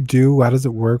 What do you do? How does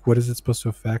it work? What is it supposed to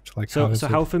affect? Like,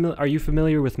 how familiar are you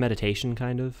familiar with meditation?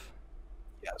 Kind of.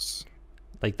 Yes.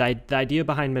 Like the idea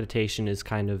behind meditation is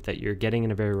kind of that you're getting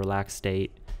in a very relaxed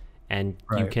state, and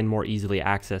you can more easily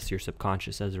access your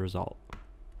subconscious as a result.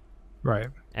 Right.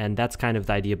 And that's kind of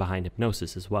the idea behind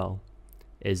hypnosis as well,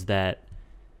 is that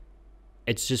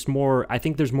it's just more, I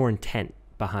think there's more intent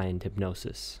behind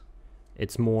hypnosis.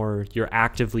 It's more, you're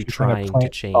actively trying to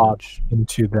change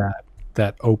into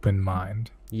that open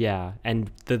mind. Yeah. And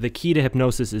the key to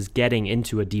hypnosis is getting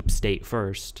into a deep state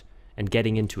first, and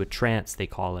getting into a trance, they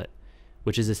call it,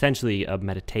 which is essentially a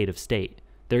meditative state.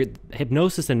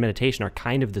 Hypnosis and meditation are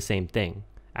kind of the same thing,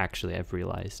 actually, I've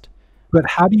realized. But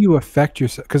how do you affect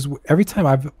yourself? Because every time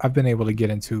I've been able to get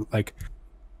into, like,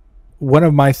 one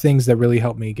of my things that really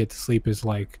helped me get to sleep is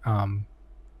like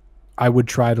I would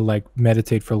try to like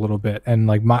meditate for a little bit, and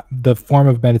like the form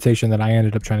of meditation that I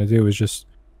ended up trying to do is just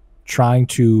trying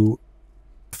to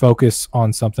focus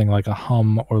on something like a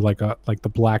hum or like the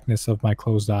blackness of my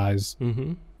closed eyes,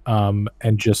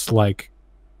 and just like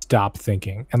stop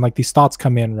thinking. And like these thoughts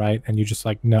come in, right? And you just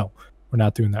like, no, we're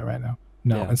not doing that right now.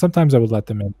 No. Yeah. And sometimes I would let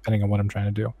them in depending on what I'm trying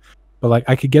to do. But like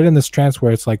I could get in this trance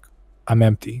where it's like I'm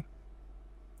empty.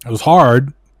 It was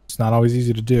hard. It's not always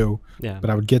easy to do. Yeah. But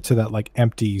I would get to that like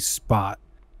empty spot.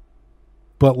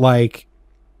 But like,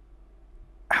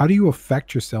 how do you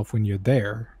affect yourself when you're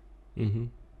there? Mm-hmm.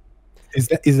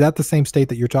 Is that the same state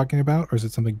that you're talking about, or is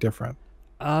it something different?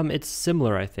 It's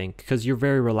similar, I think, because you're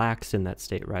very relaxed in that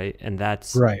state, right? And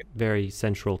that's very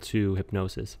central to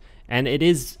hypnosis. And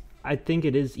I think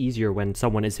it is easier when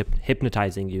someone is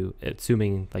hypnotizing you,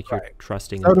 assuming like you're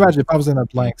trusting. I would imagine if I was in a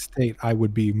blank state, I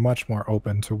would be much more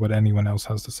open to what anyone else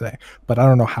has to say. But I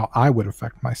don't know how I would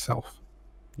affect myself.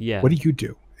 Yeah. What do you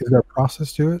do? Is there a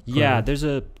process to it? Yeah,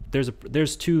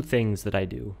 there's two things that I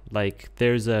do. Like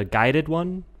there's a guided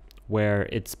one where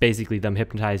it's basically them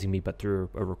hypnotizing me, but through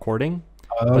a recording.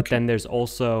 Okay. But then there's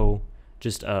also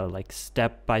just a like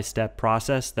step-by-step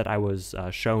process that I was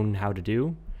shown how to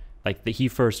do. Like he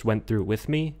first went through it with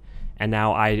me, and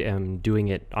now I am doing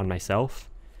it on myself.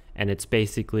 And it's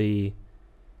basically,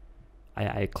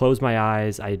 I close my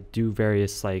eyes, I do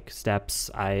various like steps.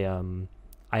 I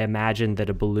imagine that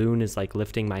a balloon is like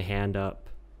lifting my hand up,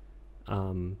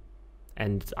 and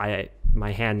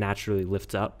my hand naturally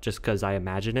lifts up just because I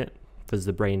imagine it, because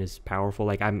the brain is powerful.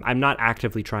 Like I'm not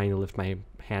actively trying to lift my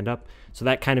hand up, so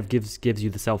that kind of gives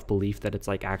you the self-belief that it's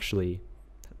like actually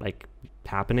like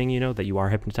happening, you know, that you are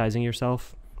hypnotizing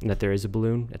yourself and that there is a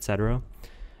balloon, etc.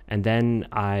 And then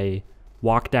I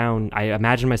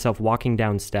imagine myself walking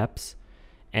down steps,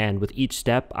 and with each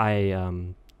step I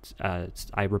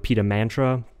repeat a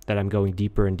mantra that I'm going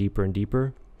deeper and deeper and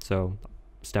deeper. So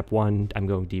step 1, I'm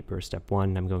going deeper. Step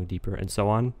 1, I'm going deeper, and so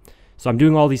on. So I'm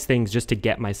doing all these things just to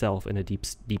get myself in a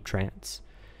deep trance.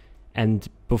 And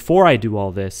before I do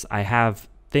all this, I have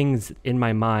things in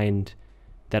my mind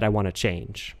that I want to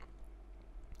change.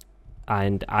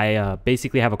 And I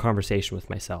basically have a conversation with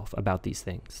myself about these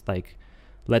things. Like,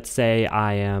 let's say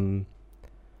I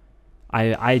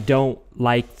I don't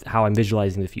like how I'm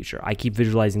visualizing the future. I keep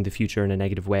visualizing the future in a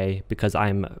negative way because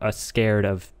I'm scared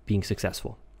of being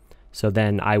successful. So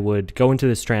then I would go into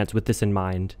this trance with this in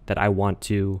mind, that I want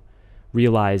to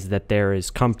realize that there is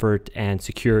comfort and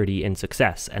security in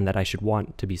success, and that I should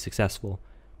want to be successful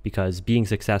because being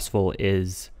successful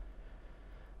is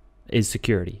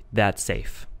security. That's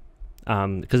safe.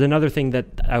 Because another thing that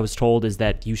I was told is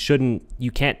that you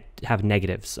can't have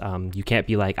negatives. You can't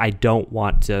be like, I don't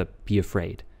want to be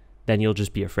afraid. Then you'll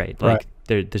just be afraid. Right.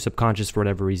 Like the subconscious, for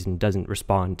whatever reason, doesn't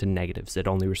respond to negatives. It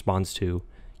only responds to,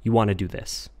 you want to do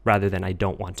this, rather than I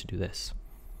don't want to do this.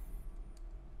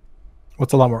 Well,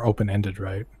 it's a lot more open-ended,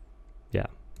 right? Yeah.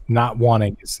 Not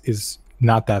wanting is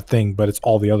not that thing, but it's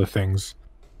all the other things.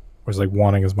 Whereas like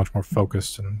wanting is much more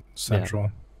focused and central. Yeah.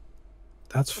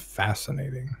 That's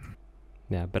fascinating.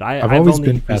 Yeah, but I've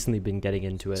only recently been getting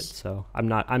into it, so I'm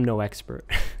no expert.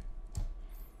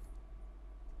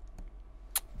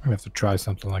 I have to try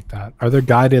something like that. Are there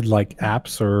guided like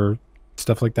apps or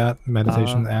stuff like that?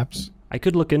 Meditation apps? I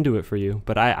could look into it for you,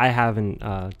 but I haven't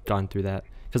gone through that.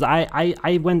 Because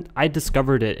I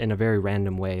discovered it in a very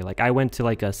random way. Like I went to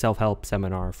like a self-help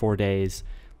seminar, 4 days,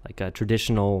 like a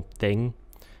traditional thing.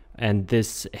 And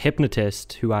this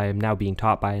hypnotist who I am now being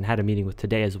taught by and had a meeting with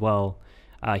today as well,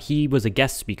 he was a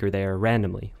guest speaker there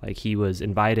randomly. Like he was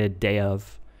invited day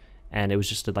of, and it was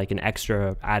just like an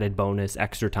extra added bonus,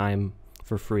 extra time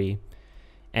for free.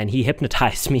 And he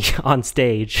hypnotized me on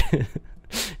stage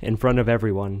in front of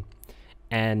everyone.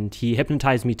 And he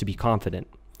hypnotized me to be confident.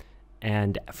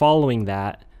 And following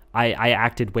that, I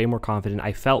acted way more confident.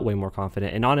 I felt way more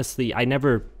confident. And honestly, I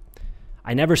never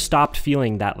stopped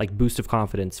feeling that like boost of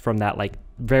confidence from that like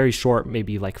very short,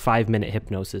 maybe like 5-minute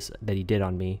hypnosis that he did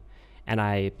on me. And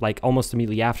I like almost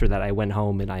immediately after that, I went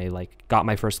home and I like got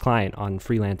my first client on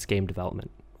freelance game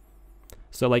development.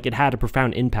 So like it had a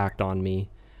profound impact on me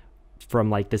from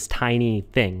like this tiny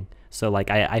thing. So like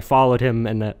I followed him,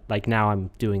 and like now I'm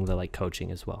doing the like coaching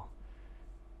as well.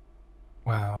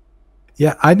 Wow.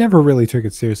 Yeah, I never really took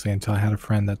it seriously until I had a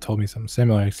friend that told me something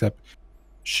similar, except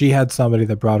she had somebody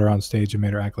that brought her on stage and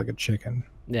made her act like a chicken.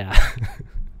 Yeah.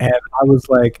 And I was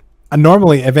like,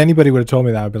 normally if anybody would have told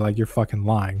me that, I'd be like, you're fucking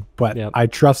lying. But yep. I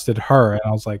trusted her, and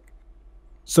I was like,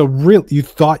 so really, you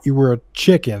thought you were a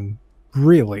chicken,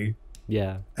 really?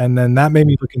 Yeah. And then that made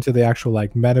me look into the actual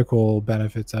like medical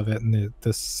benefits of it, and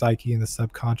the psyche and the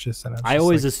subconscious. And I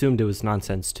always assumed it was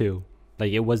nonsense too.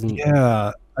 Like it wasn't.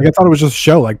 Yeah. Like I thought it was just a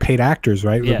show, like paid actors,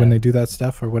 right? Yeah. When they do that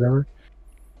stuff or whatever.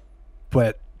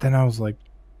 But then I was like,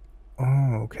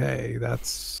 oh, okay,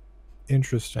 that's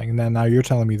interesting. And then now you're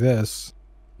telling me this.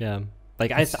 Yeah.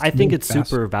 Like I think it's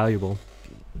super valuable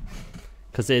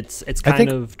because it's kind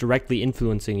of directly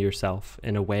influencing yourself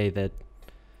in a way that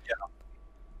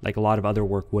like a lot of other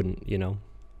work wouldn't, you know?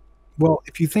 Well,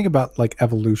 if you think about like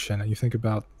evolution, and you think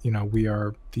about, you know, we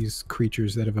are these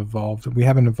creatures that have evolved. We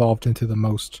haven't evolved into the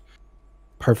most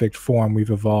perfect form.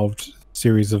 We've evolved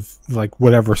series of like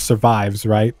whatever survives,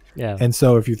 right? Yeah. And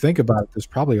so if you think about it, there's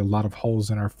probably a lot of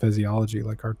holes in our physiology,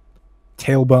 like our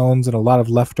tailbones and a lot of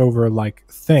leftover like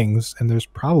things. And there's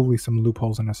probably some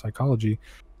loopholes in our psychology.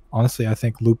 Honestly, I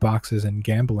think loot boxes and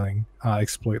gambling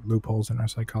exploit loopholes in our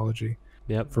psychology.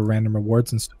 Yep. For random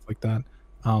rewards and stuff like that.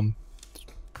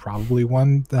 Probably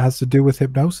one that has to do with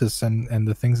hypnosis and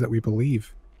the things that we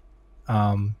believe.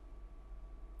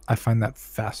 I find that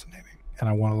fascinating, and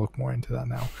I want to look more into that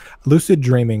now. Lucid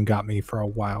dreaming got me for a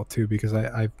while too, because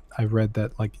I read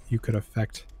that like you could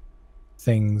affect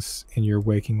things in your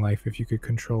waking life if you could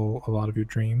control a lot of your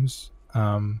dreams.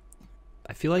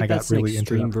 I feel like that's really an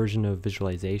extreme version of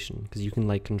visualization, because you can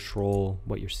like control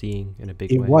what you're seeing in a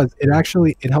big way.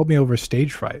 It helped me over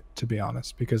stage fright, to be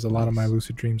honest, because a lot of my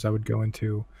lucid dreams, I would go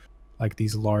into like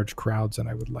these large crowds and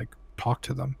I would like talk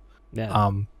to them.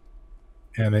 Yeah.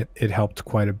 And it helped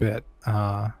quite a bit.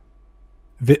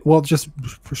 Well, just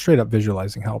straight up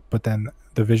visualizing helped, but then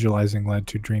the visualizing led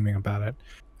to dreaming about it,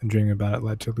 and dreaming about it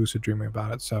led to lucid dreaming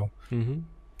about it. So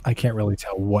I can't really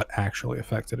tell what actually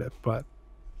affected it, but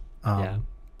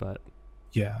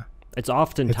yeah, it's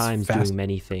oftentimes doing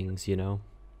many things, you know.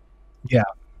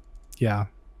 Yeah,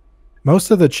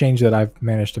 most of the change that I've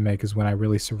managed to make is when I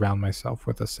really surround myself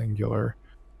with a singular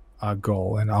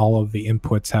goal, and all of the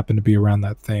inputs happen to be around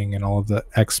that thing, and all of the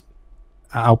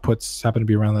outputs happen to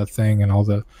be around that thing, and all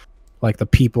the like the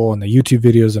people and the YouTube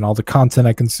videos and all the content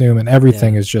I consume, and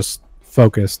everything is just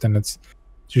focused, and it's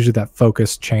usually that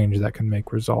focused change that can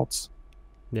make results.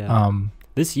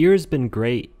 This year has been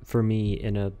great for me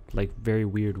in a like very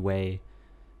weird way,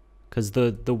 because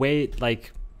the way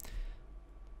like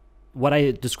what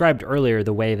I described earlier,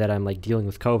 the way that I'm like dealing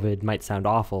with COVID might sound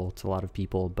awful to a lot of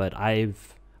people, but I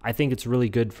think it's really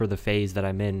good for the phase that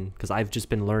I'm in, because I've just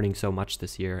been learning so much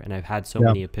this year, and I've had so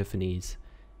many epiphanies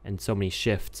and so many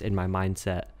shifts in my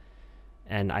mindset,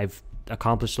 and I've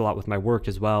accomplished a lot with my work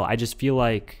as well. I just feel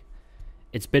like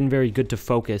it's been very good to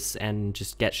focus and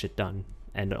just get shit done,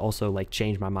 and also like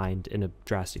change my mind in a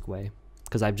drastic way,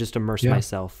 because I've just immersed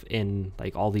myself in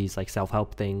like all these like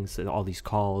self-help things and all these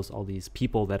calls, all these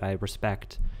people that I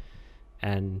respect,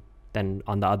 and then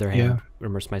on the other hand,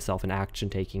 immerse myself in action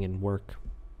taking and work.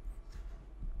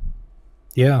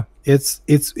 Yeah, it's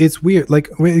weird. Like,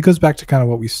 it goes back to kind of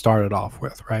what we started off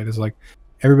with, right? Is like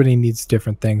everybody needs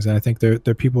different things, and I think there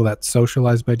are people that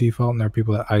socialize by default, and there are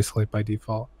people that isolate by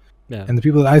default. Yeah. And the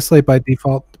people that isolate by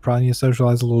default probably need to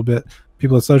socialize a little bit.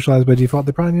 People that socialize by default,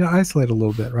 they probably need to isolate a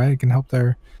little bit, right? It can help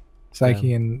their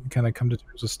psyche and kind of come to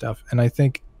terms with stuff. And I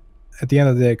think at the end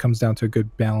of the day, it comes down to a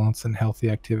good balance and healthy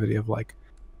activity of like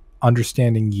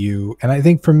understanding you. And I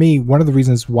think for me, one of the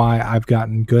reasons why I've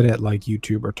gotten good at like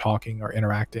YouTube or talking or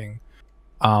interacting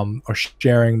or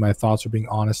sharing my thoughts or being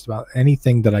honest about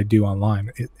anything that I do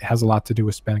online, it has a lot to do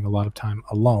with spending a lot of time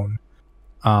alone,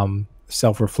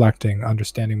 self-reflecting,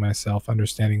 understanding myself,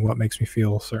 understanding what makes me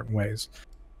feel certain ways,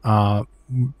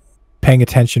 paying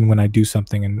attention when I do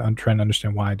something, and I'm trying to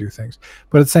understand why I do things.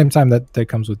 But at the same time, that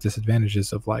comes with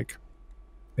disadvantages of like,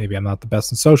 maybe I'm not the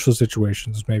best in social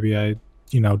situations. Maybe I,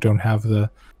 don't have the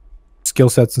skill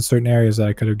sets in certain areas that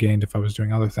I could have gained if I was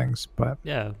doing other things. But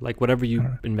yeah, like whatever you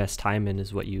invest time in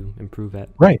is what you improve at.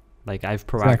 Right. Like I've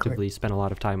proactively spent a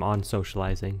lot of time on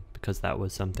socializing because that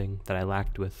was something that I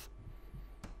lacked with.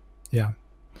 Yeah.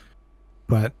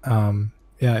 But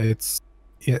that's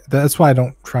why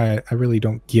I really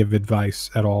don't give advice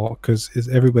at all, because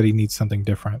everybody needs something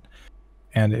different.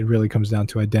 And it really comes down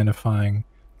to identifying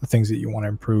the things that you want to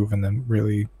improve and then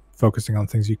really focusing on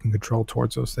things you can control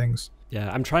towards those things. Yeah,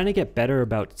 I'm trying to get better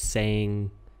about saying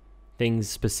things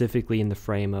specifically in the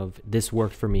frame of this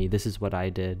worked for me, this is what I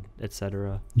did,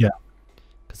 etc. Yeah.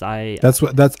 Because I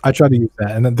try to use that,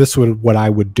 and then this is what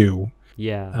I would do.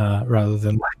 Yeah. Rather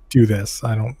than like do this.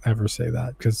 I don't ever say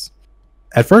that, because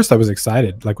at first I was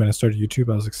excited. Like when I started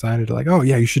YouTube, I was excited, like, oh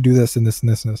yeah, you should do this and this and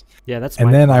this and this. Yeah, that's.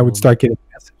 And then I would start getting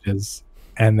messages,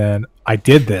 and then I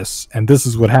did this, and this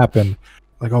is what happened.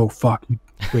 Like, oh fuck,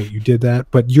 wait, you did that,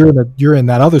 but you're in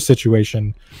that other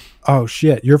situation. Oh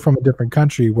shit, you're from a different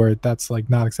country where that's like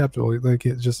not acceptable. Like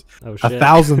it's just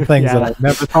 1,000 things that I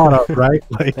never thought of, right?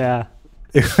 Like, yeah,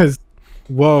 it was,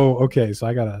 whoa, okay, so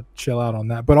I gotta chill out on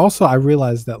that. But also I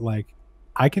realized that like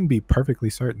I can be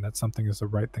perfectly certain that something is the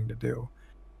right thing to do,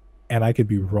 and I could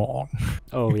be wrong.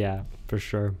 Oh yeah, for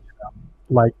sure.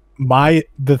 Like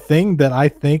the thing that I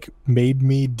think made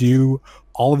me do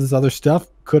all of this other stuff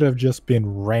could have just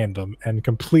been random and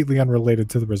completely unrelated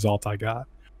to the result I got,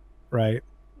 right?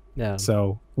 Yeah.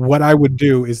 So what I would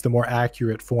do is the more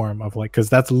accurate form of like, because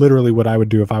that's literally what I would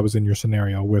do if I was in your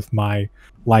scenario with my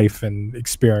life and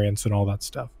experience and all that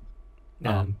stuff.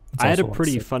 I had a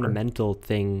pretty fundamental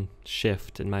thing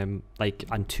shift in my, like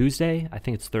on Tuesday, I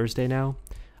think it's Thursday now,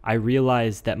 I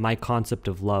realized that my concept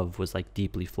of love was like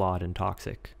deeply flawed and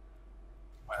toxic.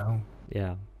 Wow.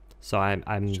 Yeah. So I'm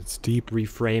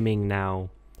reframing now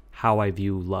how I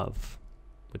view love,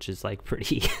 which is like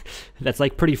pretty, that's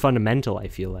like pretty fundamental, I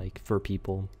feel like, for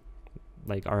people.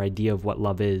 Like our idea of what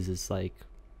love is like,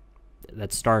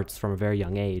 that starts from a very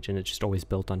young age, and it's just always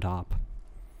built on top.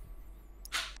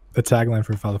 The tagline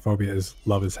for Fatherphobia is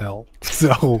 "Love is hell."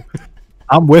 So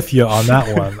I'm with you on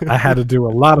that one. I had to do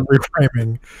a lot of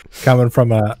reframing coming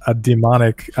from a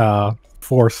demonic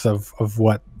force of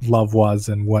what love was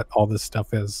and what all this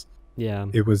stuff is. Yeah,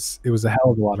 it was a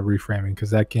hell of a lot of reframing,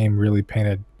 because that game really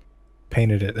painted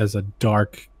it as a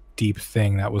dark, deep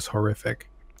thing that was horrific.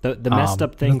 The messed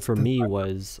up thing for me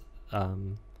was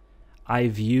I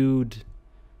viewed,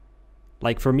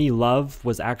 like, for me, love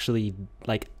was actually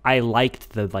like, I liked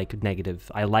the like negative,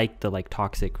 I liked the like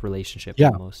toxic relationship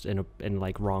almost in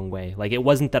like wrong way. Like it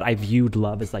wasn't that I viewed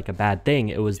love as like a bad thing,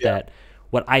 it was that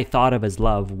what I thought of as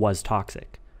love was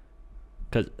toxic.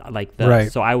 Because like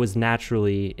so I was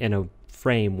naturally in a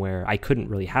frame where I couldn't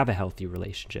really have a healthy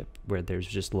relationship where there's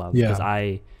just love,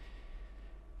 because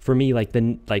for me, like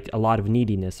a lot of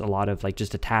neediness, a lot of like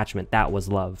just attachment, that was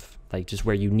love. Like just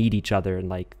where you need each other and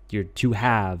like you're two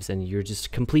halves and you're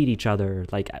just complete each other,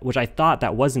 like, which I thought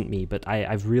that wasn't me, but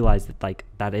I've realized that like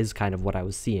that is kind of what I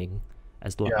was seeing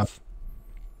as love.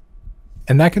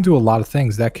 And that can do a lot of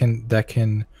things. That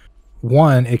can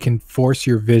one, it can force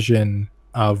your vision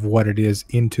of what it is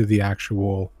into the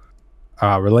actual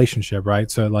relationship,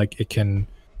 right? So like it can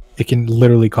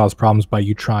literally cause problems by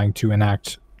you trying to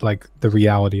enact like the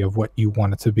reality of what you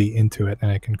want it to be into it,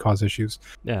 and it can cause issues.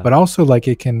 Yeah. But also like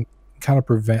it can kind of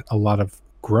prevent a lot of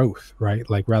growth, right?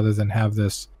 Like rather than have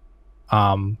this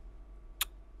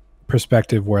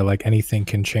perspective where like anything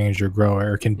can change or grow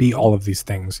or it can be all of these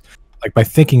things, like by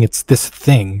thinking it's this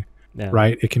thing,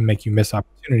 right, it can make you miss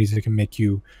opportunities, it can make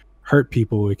you hurt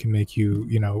people, it can make you,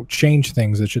 you know, change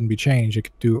things that shouldn't be changed, it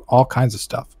can do all kinds of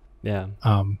stuff.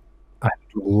 I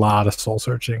do a lot of soul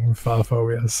searching with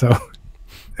Photophobia, so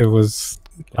it was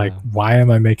like, why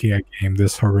am I making a game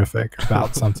this horrific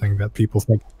about something that people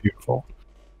think is beautiful?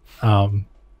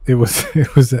 It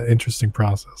was an interesting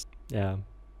process. Yeah.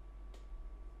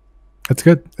 It's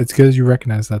good. It's good you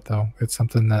recognize that, though. It's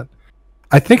something that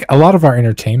I think a lot of our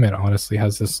entertainment, honestly,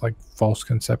 has this like false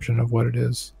conception of what it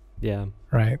is. Yeah.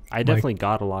 Right. I definitely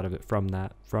got a lot of it from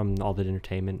that, from all the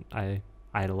entertainment I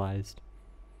idolized.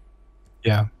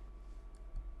 Yeah.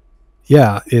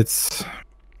 Yeah. It's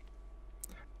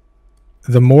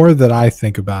the more that I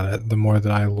think about it, the more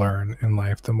that I learn in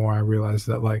life, the more I realize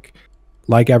that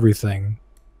like everything,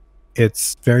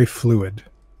 it's very fluid,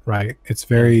 right? It's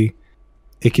very,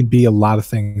 it can be a lot of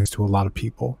things to a lot of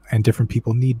people, and different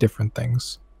people need different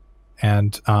things.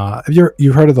 And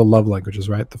you've heard of the love languages,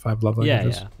 right? The 5 love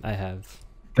languages. Yeah, I have.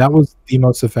 That was the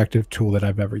most effective tool that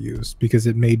I've ever used, because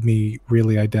it made me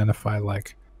really identify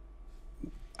like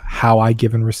how I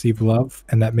give and receive love,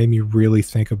 and that made me really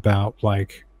think about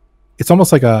like, it's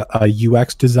almost like a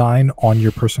UX design on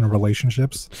your personal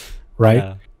relationships, right?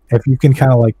 Yeah. If you can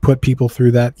kind of like put people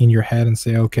through that in your head and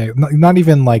say, okay, not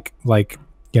even like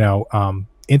you know,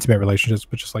 intimate relationships,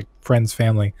 but just like friends,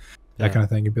 family, that kind of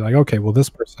thing. You'd be like, okay, well, this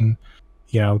person,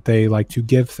 you know, they like to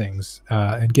give things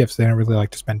and gifts. They don't really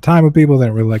like to spend time with people. They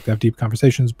don't really like to have deep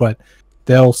conversations, but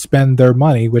they'll spend their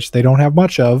money, which they don't have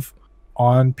much of,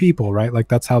 on people, right? Like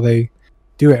that's how they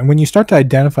do it. And when you start to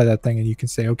identify that thing, and you can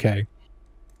say, okay,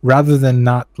 rather than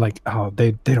not like, oh,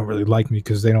 they don't really like me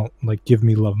because they don't like give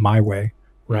me love my way,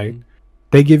 right?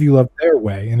 They give you love their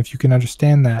way. And if you can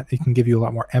understand that, it can give you a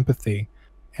lot more empathy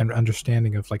and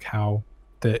understanding of like how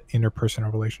the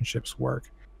interpersonal relationships work.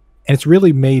 And it's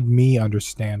really made me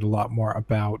understand a lot more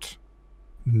about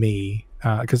me,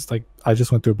 because like I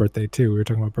just went through a birthday too. We were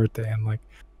talking about birthday, and like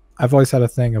I've always had a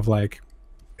thing of like,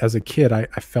 as a kid, I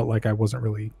felt like I wasn't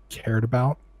really cared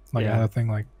about. Like I had a thing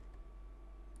like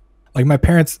my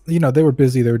parents, you know, they were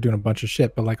busy, they were doing a bunch of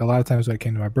shit, but like a lot of times when it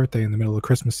came to my birthday in the middle of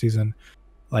Christmas season,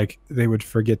 like they would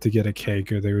forget to get a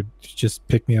cake, or they would just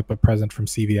pick me up a present from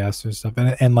CVS or stuff.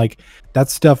 And like that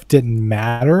stuff didn't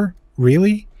matter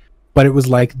really, but it was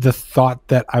like the thought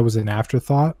that I was an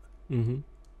afterthought made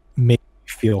me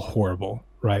feel horrible,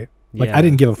 right? Like I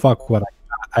didn't give a fuck what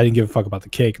I didn't give a fuck about the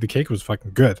cake. The cake was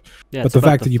fucking good. Yeah, but the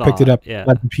fact that you picked it up at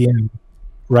 11 p.m.,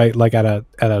 right, like at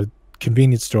a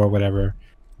convenience store or whatever,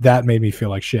 that made me feel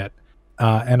like shit.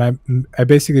 And I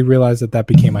basically realized that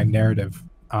became my narrative.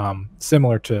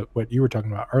 Similar to what you were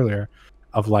talking about earlier,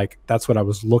 of like that's what I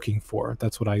was looking for.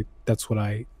 That's what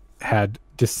I had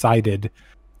decided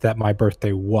that my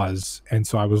birthday was, and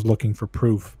so I was looking for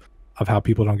proof of how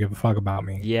people don't give a fuck about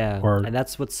me. Yeah, and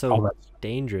that's what's so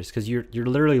dangerous, because you're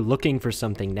literally looking for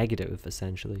something negative,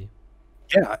 essentially.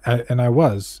 Yeah, and I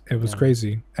was. It was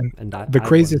crazy, and the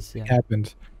craziest thing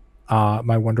happened.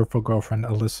 My wonderful girlfriend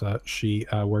Alyssa, she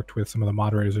worked with some of the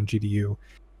moderators on GDU.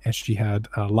 And she had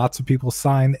lots of people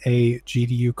sign a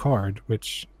GDU card,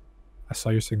 which I saw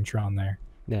your signature on there.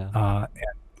 Yeah. And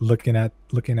looking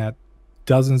at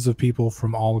dozens of people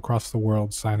from all across the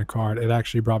world sign a card, it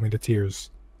actually brought me to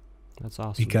tears. That's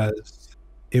awesome. Because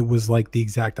it was like the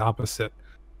exact opposite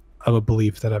of a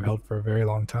belief that I've held for a very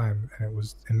long time, and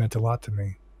it meant a lot to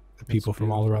me. The people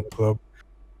from all around the globe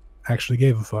actually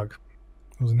gave a fuck.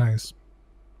 It was nice.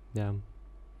 Yeah.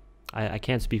 I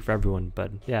can't speak for everyone,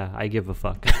 but yeah, I give a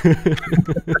fuck.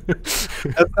 That's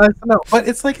nice to know. But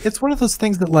it's like, it's one of those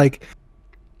things that like,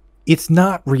 it's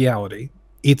not reality.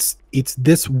 It's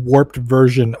this warped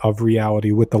version of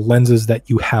reality with the lenses that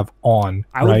you have on.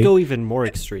 I would go even more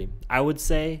extreme. I would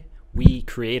say we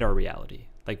create our reality.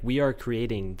 Like we are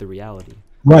creating the reality.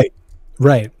 Right.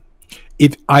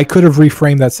 If I could have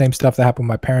reframed that same stuff that happened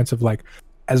with my parents, of like,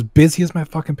 as busy as my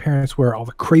fucking parents were, all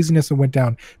the craziness that went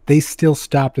down, they still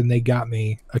stopped and they got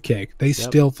me a cake. They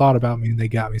still thought about me and they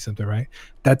got me something, right?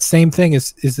 That same thing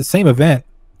is the same event.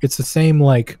 It's the same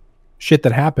like shit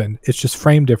that happened. It's just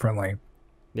framed differently.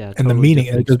 Yeah. And the meaning,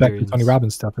 and it goes back to Tony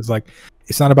Robbins stuff. It's like,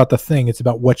 it's not about the thing. It's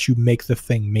about what you make the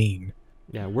thing mean.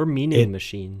 Yeah. We're meaning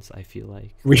machines. I feel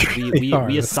like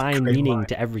we assign meaning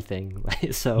to everything.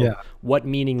 So what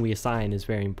meaning we assign is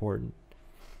very important.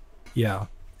 Yeah.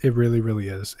 It really, really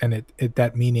is. And it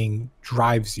that meaning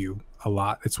drives you a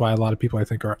lot. It's why a lot of people, I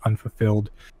think, are unfulfilled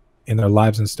in their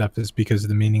lives and stuff, is because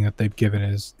the meaning that they've given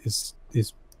is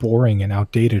boring and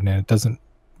outdated, and it doesn't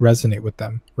resonate with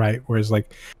them, right? Whereas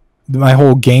like my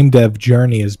whole game dev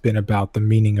journey has been about the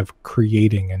meaning of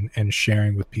creating and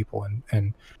sharing with people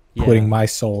and putting my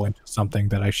soul into something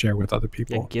that I share with other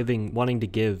people. Yeah, wanting to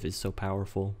give is so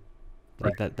powerful.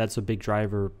 Like that's a big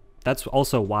driver. That's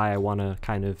also why I want to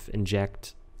kind of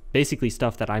inject basically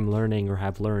stuff that I'm learning or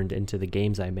have learned into the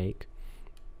games I make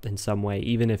in some way,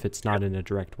 even if it's not in a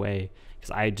direct way,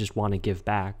 because I just want to give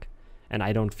back. And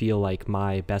I don't feel like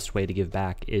my best way to give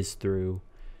back is through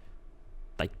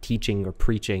like teaching or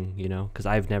preaching, you know, because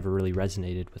I've never really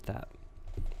resonated with that.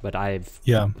 But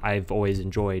I've always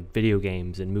enjoyed video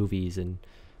games and movies, and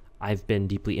I've been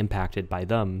deeply impacted by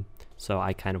them. So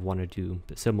I kind of want to do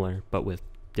similar, but with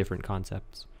different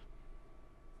concepts.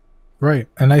 Right.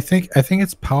 And I think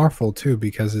it's powerful too,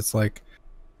 because it's like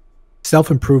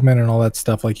self-improvement and all that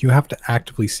stuff. Like you have to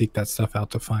actively seek that stuff out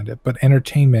to find it. But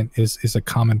entertainment is a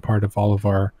common part of all of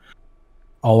our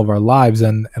lives.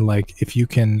 And like if you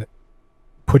can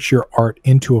put your art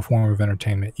into a form of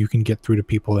entertainment, you can get through to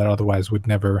people that otherwise would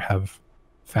never have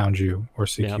found you or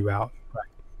seek you out, right,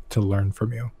 to learn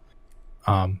from you.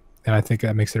 And I think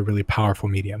that makes it a really powerful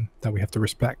medium that we have to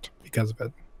respect because of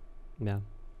it. Yeah.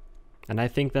 And I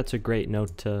think that's a great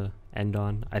note to end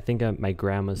on. I think my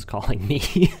grandma's calling me.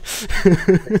 You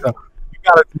gotta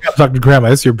talk to grandma.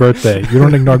 It's your birthday. You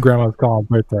don't ignore grandma's call on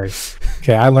birthday.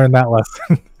 Okay, I learned that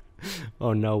lesson.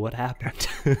 Oh no, what happened?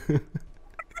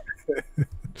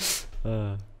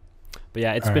 But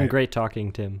yeah, it's been great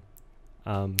talking, Tim.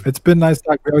 It's been nice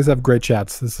talking. We always have great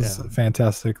chats. This is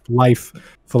fantastic. Life,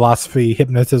 philosophy,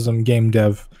 hypnotism, game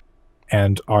dev,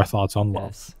 and our thoughts on love.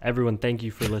 Yes. Everyone, thank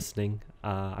you for listening.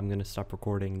 I'm going to stop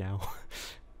recording now.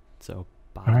 So,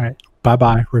 bye. All right.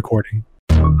 Bye-bye, recording.